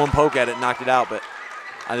Hunter made one poke at it and knocked it out, but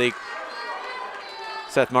I think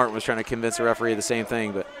Seth Martin was trying to convince the referee of the same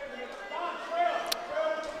thing. But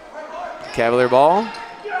Cavalier ball.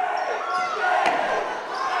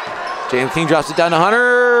 Jalen King drops it down to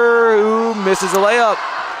Hunter, who misses a layup.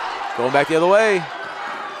 Going back the other way.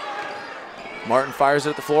 Martin fires it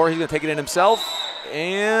at the floor. He's going to take it in himself,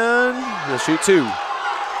 and he'll shoot 2.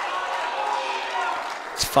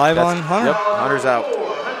 It's 5 on Hunter. Yep, Hunter's out.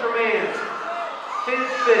 Hunter Mann, his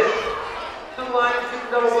 5th. To the line,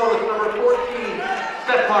 shooting double bonus, number 14,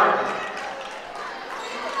 Seth Martin.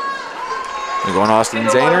 We're going Austin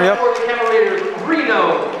Zahner, yep. Cavaliers,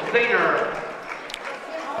 Reno Zahner.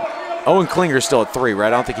 Owen Klinger's still at 3, right? I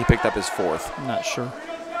don't think he picked up his 4th. I'm not sure.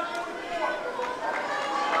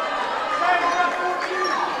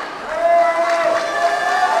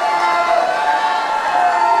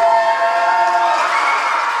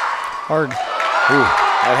 Hard. Ooh,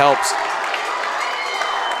 that helps.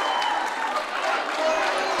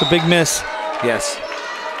 It's a big miss. Yes.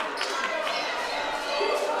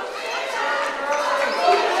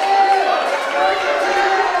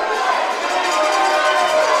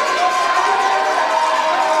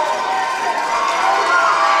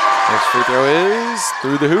 Next free throw is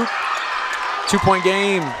through the hoop. 2-point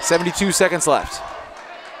game, 72 seconds left.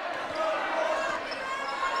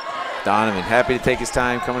 Donovan happy to take his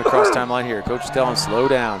time coming across timeline here. Coach is telling him slow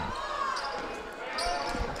down.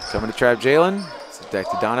 Coming to trap Jalen. Back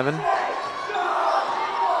to Donovan.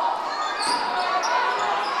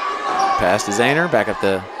 Pass to Zahner. Back up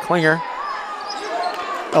to Klinger.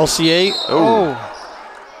 LCA. Oh.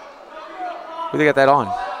 Who they got that on?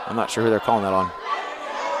 I'm not sure who they're calling that on.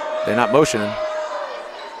 They're not motioning.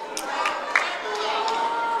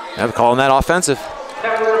 They're calling that offensive.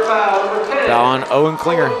 Foul on Owen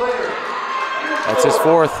Klinger. That's his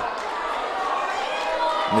 4th.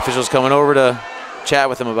 And the official's coming over to chat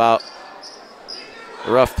with him about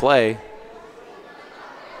the rough play.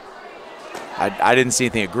 I didn't see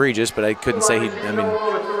anything egregious, but I couldn't say I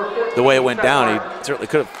mean, the way it went down, he certainly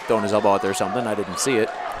could have thrown his elbow out there or something. I didn't see it.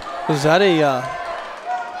 Was that a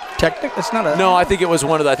technical? It's not a. No, I think it was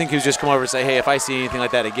one of the. I think he was just come over and say, hey, if I see anything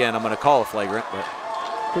like that again, I'm going to call a flagrant. But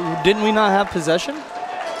didn't we not have possession?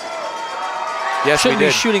 Yes, shouldn't we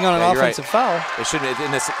did. be shooting on an offensive foul. It shouldn't.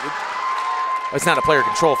 It's not a player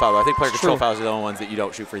control foul, though. I think player control fouls are the only ones that you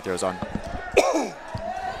don't shoot free throws on.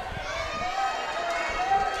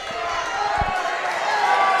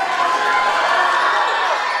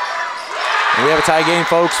 And we have a tie game,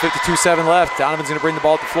 folks. 52-7 left. Donovan's going to bring the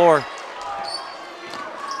ball to the floor.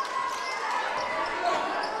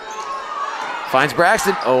 Finds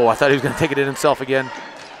Braxton. Oh, I thought he was going to take it in himself again.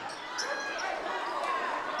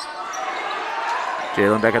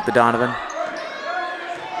 Jalen back up to Donovan.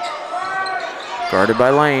 Guarded by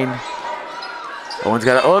Lane. Owen's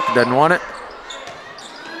got a hook, doesn't want it.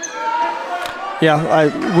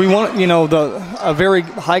 Yeah, we want, you know, a very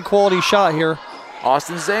high quality shot here.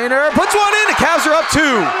 Austin Zahner puts one in. The Cavs are up 2.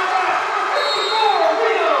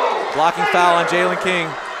 Blocking foul on Jalen King.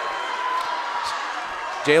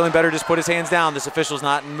 Jalen better just put his hands down. This official's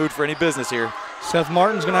not in the mood for any business here. Seth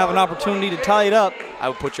Martin's going to have an opportunity to tie it up. I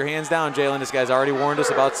would put your hands down, Jalen. This guy's already warned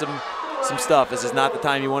us about some stuff. This is not the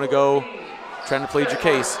time you want to go trying to plead your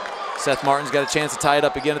case. Seth Martin's got a chance to tie it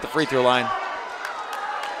up again at the free throw line.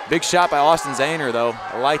 Big shot by Austin Zahner, though.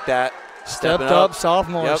 I like that. Stepped up,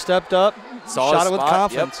 sophomore. Yep. Stepped up. Shot it with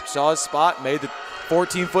confidence. Yep. Saw his spot. Made the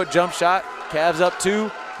 14-foot jump shot. Cavs up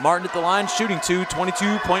 2. Martin at the line, shooting 2.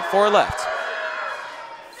 22.4 left.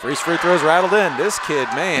 Free throws rattled in. This kid,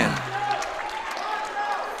 man.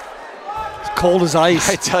 It's cold as ice.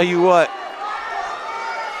 I tell you what.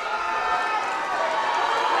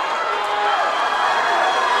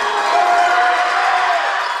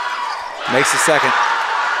 Makes the second.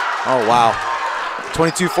 Oh, wow.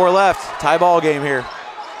 22-4 left. Tie ball game here.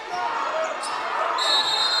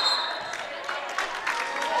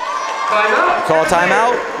 Call a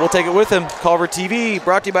timeout. We'll take it with him. Culver TV,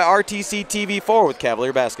 brought to you by RTC TV4 with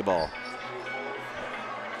Cavalier Basketball.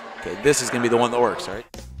 Okay, this is going to be the one that works, all right?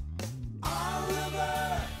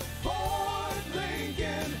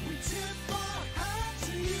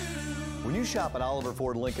 When you shop at Oliver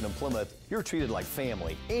Ford Lincoln in Plymouth, you're treated like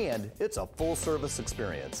family, and it's a full-service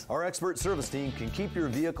experience. Our expert service team can keep your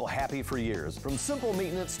vehicle happy for years, from simple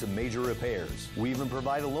maintenance to major repairs. We even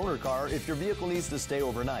provide a loaner car if your vehicle needs to stay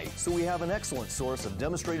overnight. So we have an excellent source of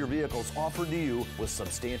demonstrator vehicles offered to you with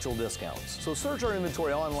substantial discounts. So search our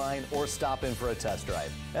inventory online or stop in for a test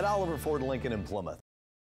drive at Oliver Ford Lincoln in Plymouth.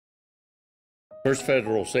 First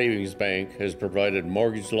Federal Savings Bank has provided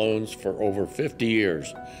mortgage loans for over 50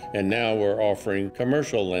 years, and now we're offering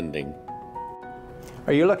commercial lending.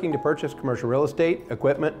 Are you looking to purchase commercial real estate,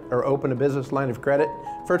 equipment, or open a business line of credit?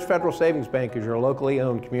 First Federal Savings Bank is your locally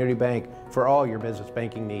owned community bank for all your business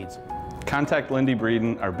banking needs. Contact Lindy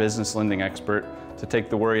Breeden, our business lending expert, to take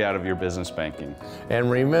the worry out of your business banking. And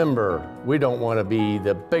remember, we don't want to be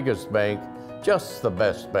the biggest bank, just the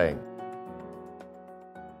best bank.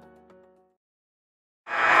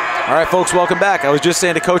 All right, folks, welcome back. I was just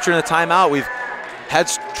saying to Coach in the timeout, we've had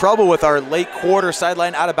trouble with our late quarter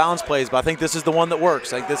sideline out of bounds plays, but I think this is the one that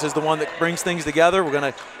works. I think this is the one that brings things together.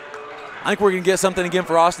 I think we're gonna get something again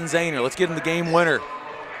for Austin Zahner. Let's get him the game winner.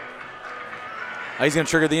 He's gonna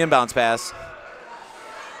trigger the inbounds pass.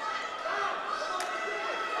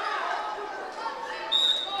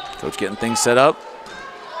 Coach getting things set up.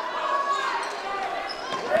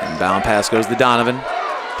 Inbound pass goes to Donovan.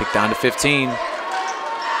 Picked down to 15.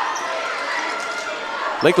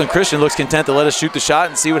 Lakeland Christian looks content to let us shoot the shot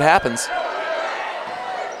and see what happens.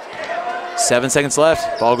 7 seconds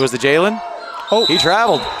left. Ball goes to Jalen. Oh, he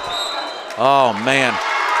traveled. Oh, man.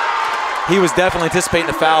 He was definitely anticipating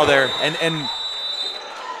the foul there. And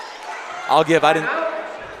I'll give, I didn't.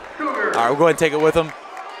 All right, we'll go ahead and take it with him.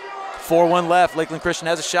 4-1 left. Lakeland Christian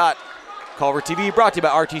has a shot. Culver TV brought to you by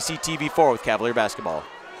RTC TV4 with Cavalier Basketball.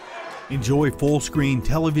 Enjoy full-screen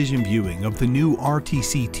television viewing of the new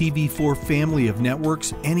RTC TV4 family of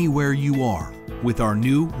networks anywhere you are with our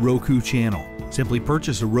new Roku channel. Simply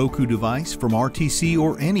purchase a Roku device from RTC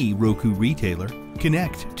or any Roku retailer,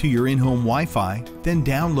 connect to your in-home Wi-Fi, then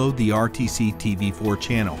download the RTC TV4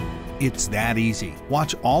 channel. It's that easy.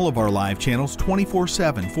 Watch all of our live channels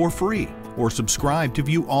 24/7 for free, or subscribe to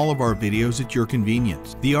view all of our videos at your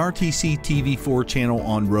convenience. The RTC TV4 channel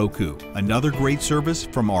on Roku, another great service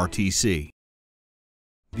from RTC.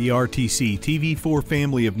 The RTC TV4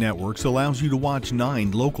 family of networks allows you to watch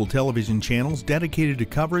 9 local television channels dedicated to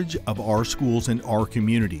coverage of our schools and our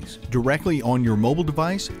communities, directly on your mobile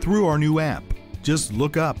device through our new app. Just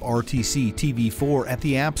look up RTC TV4 at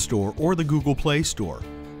the App Store or the Google Play Store.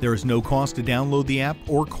 There is no cost to download the app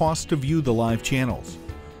or cost to view the live channels.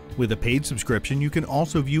 With a paid subscription, you can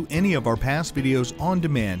also view any of our past videos on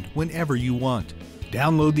demand whenever you want.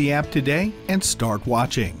 Download the app today and start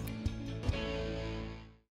watching.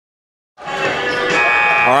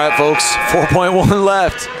 All right, folks, 4.1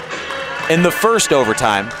 left in the first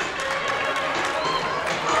overtime.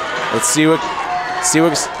 Let's see what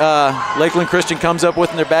Lakeland Christian comes up with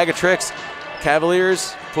in their bag of tricks.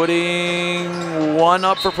 Cavaliers putting one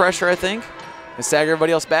up for pressure, I think, and sag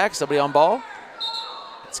everybody else back. Somebody on ball.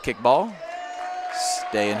 It's kick ball.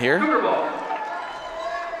 Stay in here.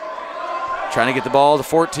 Trying to get the ball to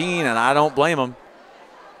 14, and I don't blame him.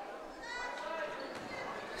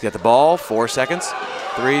 He's got the ball, 4 seconds,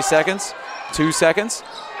 3 seconds, 2 seconds,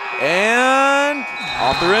 and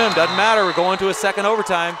off the rim. Doesn't matter. We're going to a second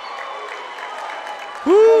overtime.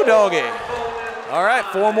 Woo, doggy. All right,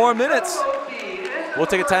 4 more minutes. We'll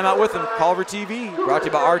take a timeout with them. Culver TV, brought to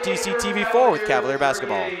you by RTC TV4 with Cavalier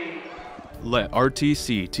Basketball. Let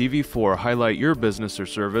RTC TV4 highlight your business or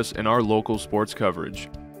service in our local sports coverage.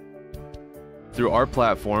 Through our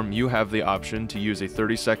platform, you have the option to use a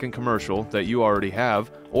 30-second commercial that you already have,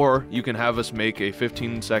 or you can have us make a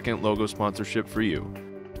 15-second logo sponsorship for you.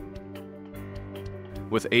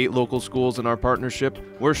 With 8 local schools in our partnership,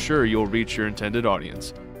 we're sure you'll reach your intended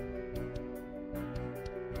audience.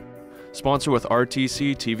 Sponsor with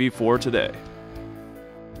RTC TV4 today.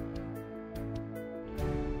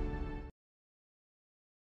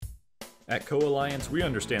 At Co-Alliance, we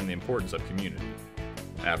understand the importance of community.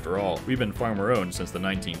 After all, we've been farmer-owned since the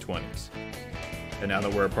 1920s. And now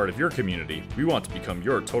that we're a part of your community, we want to become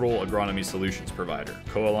your total agronomy solutions provider.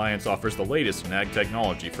 Co-Alliance offers the latest in ag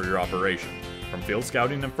technology for your operation. From field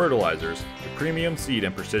scouting and fertilizers to premium seed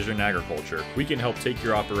and precision agriculture, we can help take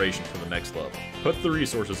your operation to the next level. Put the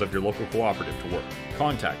resources of your local cooperative to work.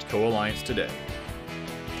 Contact Co-Alliance today.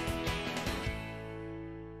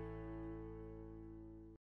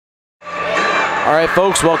 All right,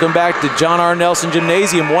 folks, welcome back to John R. Nelson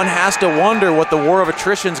Gymnasium. One has to wonder what the war of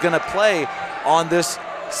attrition is going to play on this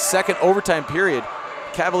second overtime period.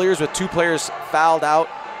 Cavaliers with 2 players fouled out,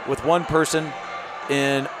 with 1 person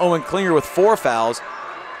in Owen Klinger with 4 fouls.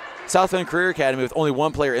 South Bend Career Academy with only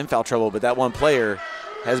 1 player in foul trouble, but that 1 player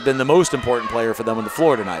has been the most important player for them on the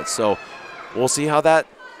floor tonight. So we'll see how that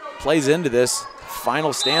plays into this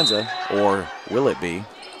final stanza, or will it be?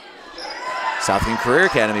 South Bend Career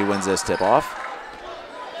Academy wins this tip-off.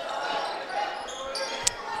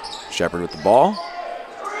 Shepard with the ball.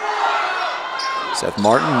 Seth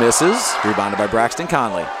Martin misses, rebounded by Braxton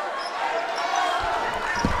Conley.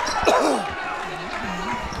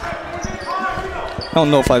 I don't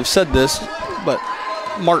know if I've said this, but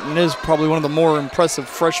Martin is probably one of the more impressive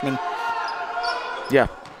freshmen. Yeah.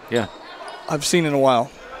 I've seen in a while.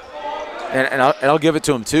 And I'll give it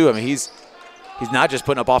to him too. I mean, he's not just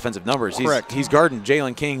putting up offensive numbers. Correct. He's guarding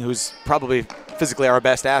Jalen King, who's probably physically our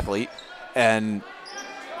best athlete, and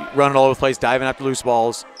running all over the place, diving after loose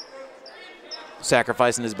balls,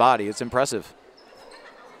 sacrificing his body. It's impressive.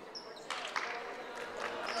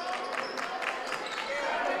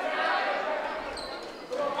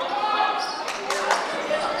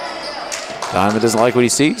 Donovan doesn't like what he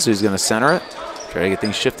sees, so he's going to center it. Try to get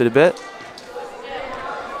things shifted a bit.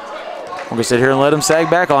 We're going to sit here and let him sag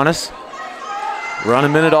back on us. Run a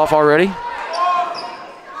minute off already.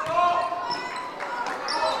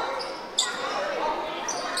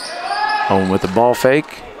 Home with the ball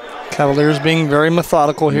fake. Cavaliers being very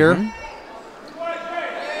methodical here.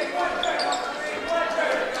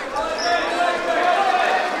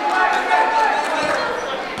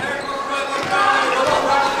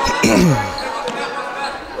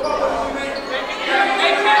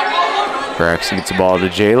 Braxton gets the ball to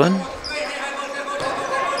Jalen.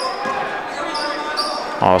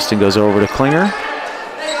 Austin goes over to Klinger.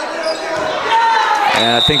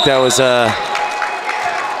 And I think that was a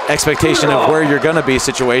expectation of where you're going to be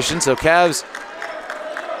situation. So Cavs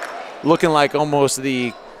looking like almost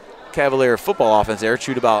the Cavalier football offense there.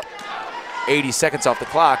 Chewed about 80 seconds off the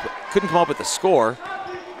clock, but couldn't come up with the score.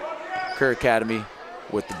 Career Academy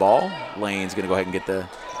with the ball. Lane's going to go ahead and get the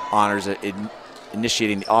honors in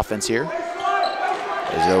initiating the offense here.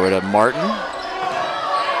 Goes over to Martin.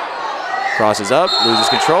 Crosses up, loses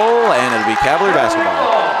control, and it'll be Cavalier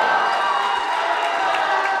basketball.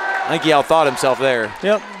 I think he outthought himself there.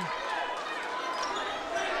 Yep.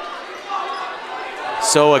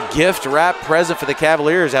 So a gift wrap present for the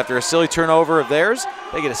Cavaliers after a silly turnover of theirs.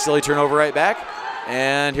 They get a silly turnover right back.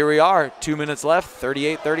 And here we are, 2 minutes left,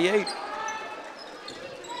 38-38.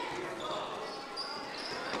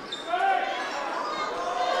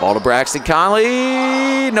 Ball to Braxton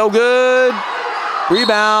Conley, no good.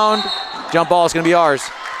 Rebound, jump ball is gonna be ours.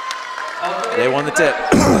 They won the tip.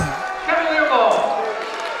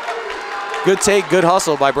 Good take, good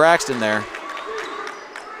hustle by Braxton there.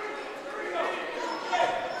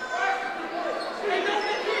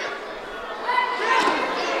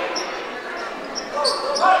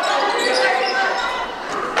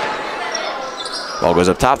 Ball goes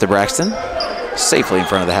up top to Braxton, safely in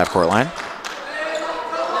front of the half-court line.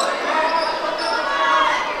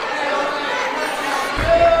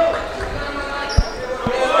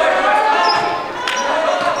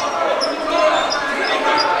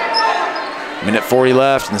 Minute 40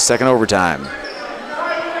 left in the second overtime.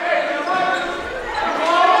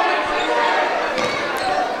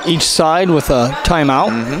 Each side with a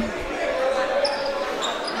timeout.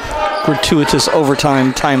 Gratuitous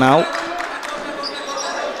overtime timeout.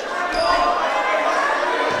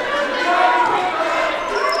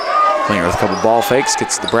 Klinger with a couple ball fakes,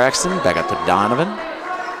 gets to Braxton, back up to Donovan.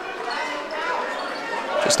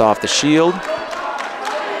 Just off the shield.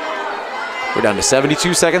 We're down to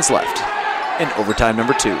 72 seconds left in overtime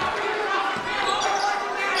number 2.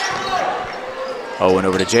 Owen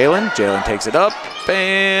over to Jalen. Jalen takes it up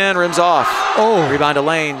and rims off. Oh. Rebound to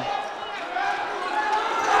Lane. We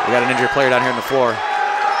got an injured player down here on the floor.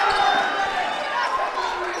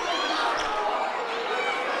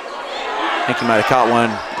 I think he might have caught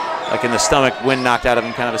one, like in the stomach, wind knocked out of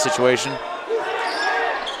him kind of a situation.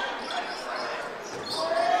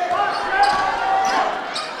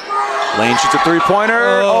 Lane shoots a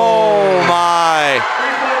three-pointer. Oh my.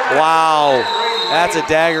 Wow. That's a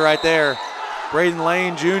dagger right there. Braden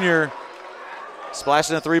Lane Jr.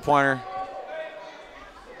 splashing a three-pointer.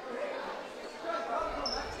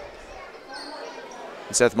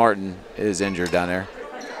 Seth Martin is injured down there.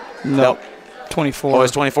 Nope. 24. Oh,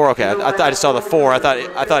 it's 24. Okay, I thought I just saw the 4. I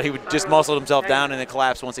thought he would just muscled himself down and then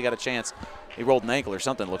collapsed once he got a chance. He rolled an ankle or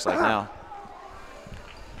something. It looks like now.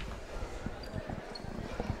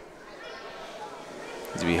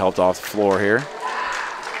 Needs to be helped off the floor here.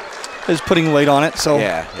 Is putting weight on it, so.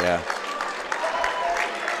 Yeah.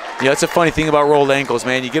 Yeah, that's a funny thing about rolled ankles,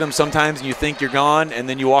 man. You get them sometimes and you think you're gone, and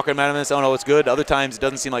then you walk them out of this, oh no, it's good. Other times it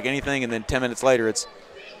doesn't seem like anything, and then 10 minutes later it's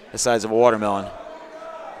the size of a watermelon.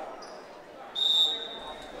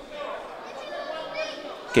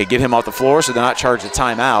 Okay, get him off the floor so they're not charged a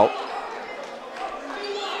timeout.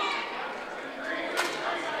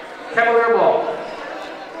 Cavalier ball.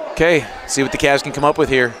 Okay, see what the Cavs can come up with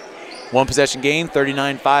here. 1 possession game,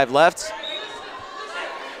 39-5 left.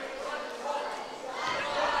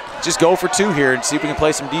 Just go for 2 here and see if we can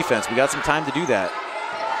play some defense. We got some time to do that.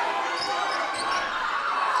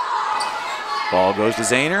 Ball goes to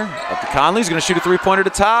Zahner, up to Conley. He's gonna shoot a three-pointer to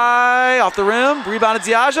tie, off the rim, rebounded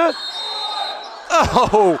Ziaja.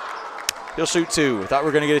 Oh, he'll shoot 2. I thought we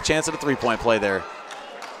were gonna get a chance at a three-point play there.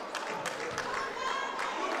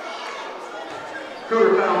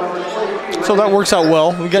 So that works out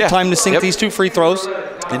well. We got time to sink these 2 free throws.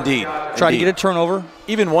 Indeed. Try to get a turnover.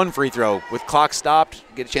 Even 1 free throw with clock stopped,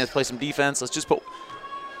 get a chance to play some defense. Let's just put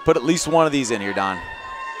at least 1 of these in here, Don.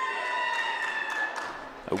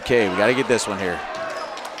 Okay, we got to get this one here.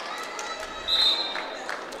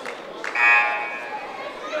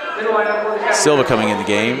 Silva coming in the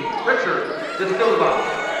game.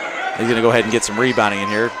 He's going to go ahead and get some rebounding in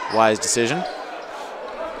here. Wise decision.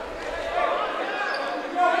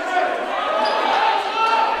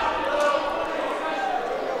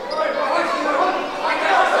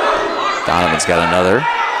 Donovan's got another.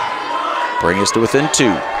 Bring us to within 2.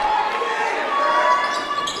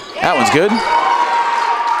 That one's good.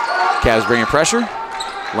 Cavs bringing pressure.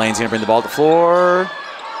 Lane's going to bring the ball to the floor.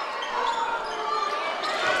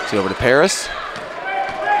 See over to Paris.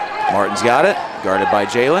 Martin's got it. Guarded by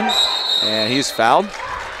Jalen. And he's fouled.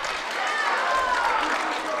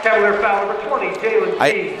 Cavalier foul number 20, Jalen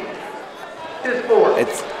G. His 4. It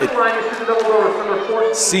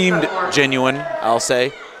seemed genuine, I'll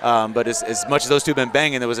say. But as much as those 2 have been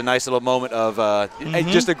banging, there was a nice little moment of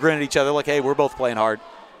just a grin at each other, like, hey, we're both playing hard.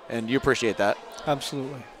 And you appreciate that.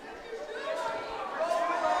 Absolutely.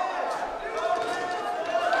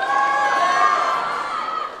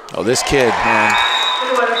 Oh, this kid, man.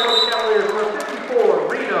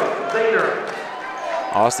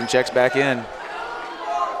 Austin checks back in.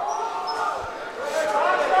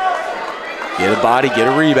 Get a body, get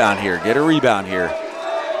a rebound here. Get a rebound here.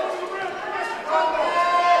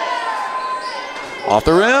 Off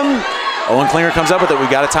the rim. Owen Klinger comes up with it. We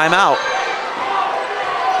got a timeout.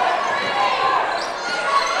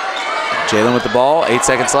 Jalen with the ball. 8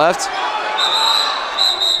 seconds left.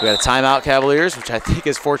 We got a timeout, Cavaliers, which I think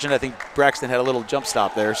is fortunate. I think Braxton had a little jump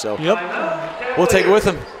stop there, so we'll take it with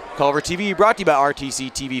him. Culver TV brought to you by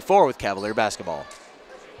RTC TV4 with Cavalier Basketball.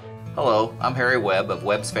 Hello, I'm Harry Webb of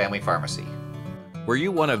Webb's Family Pharmacy. Were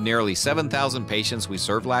you one of nearly 7,000 patients we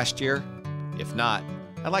served last year? If not,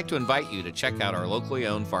 I'd like to invite you to check out our locally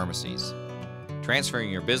owned pharmacies. Transferring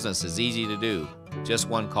your business is easy to do. Just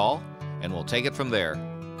one call, and we'll take it from there.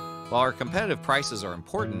 While our competitive prices are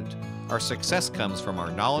important, our success comes from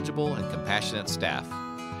our knowledgeable and compassionate staff.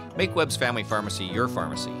 Make Webb's Family Pharmacy your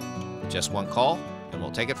pharmacy. Just one call, and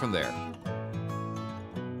we'll take it from there.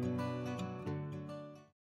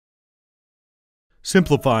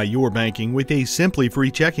 Simplify your banking with a Simply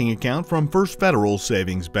Free checking account from First Federal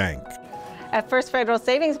Savings Bank. At First Federal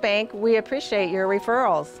Savings Bank, we appreciate your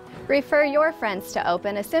referrals. Refer your friends to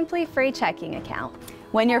open a Simply Free checking account.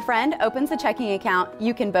 When your friend opens a checking account,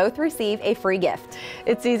 you can both receive a free gift.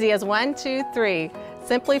 It's easy as 1, 2, 3.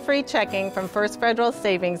 Simply Free checking from First Federal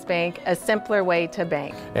Savings Bank, a simpler way to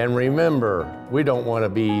bank. And remember, we don't want to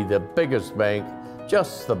be the biggest bank,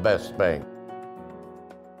 just the best bank.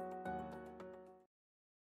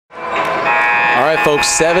 All right, folks,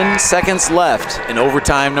 7 seconds left in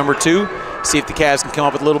overtime number 2. See if the Cavs can come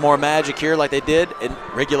up with a little more magic here like they did in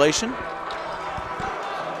regulation.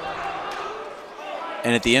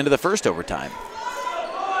 And at the end of the first overtime,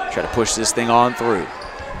 try to push this thing on through.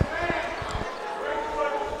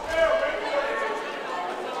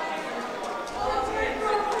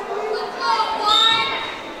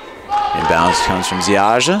 Inbounds comes from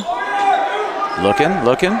Ziaja.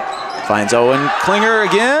 Looking. Finds Owen Klinger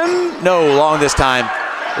again. No, long this time.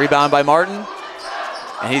 Rebound by Martin.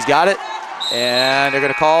 And he's got it. And they're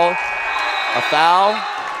going to call a foul.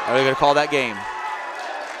 Or they're going to call that game.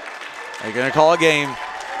 They're going to call a game.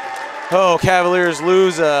 Oh, Cavaliers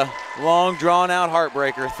lose a long, drawn-out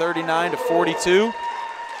heartbreaker, 39-42.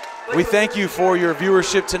 We thank you for your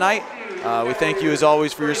viewership tonight. We thank you, as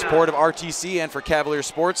always, for your support of RTC and for Cavalier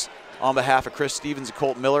Sports. On behalf of Chris Stevens and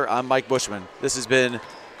Colt Miller, I'm Mike Bushman. This has been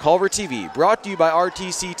Culver TV, brought to you by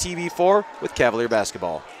RTC TV4 with Cavalier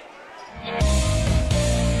Basketball.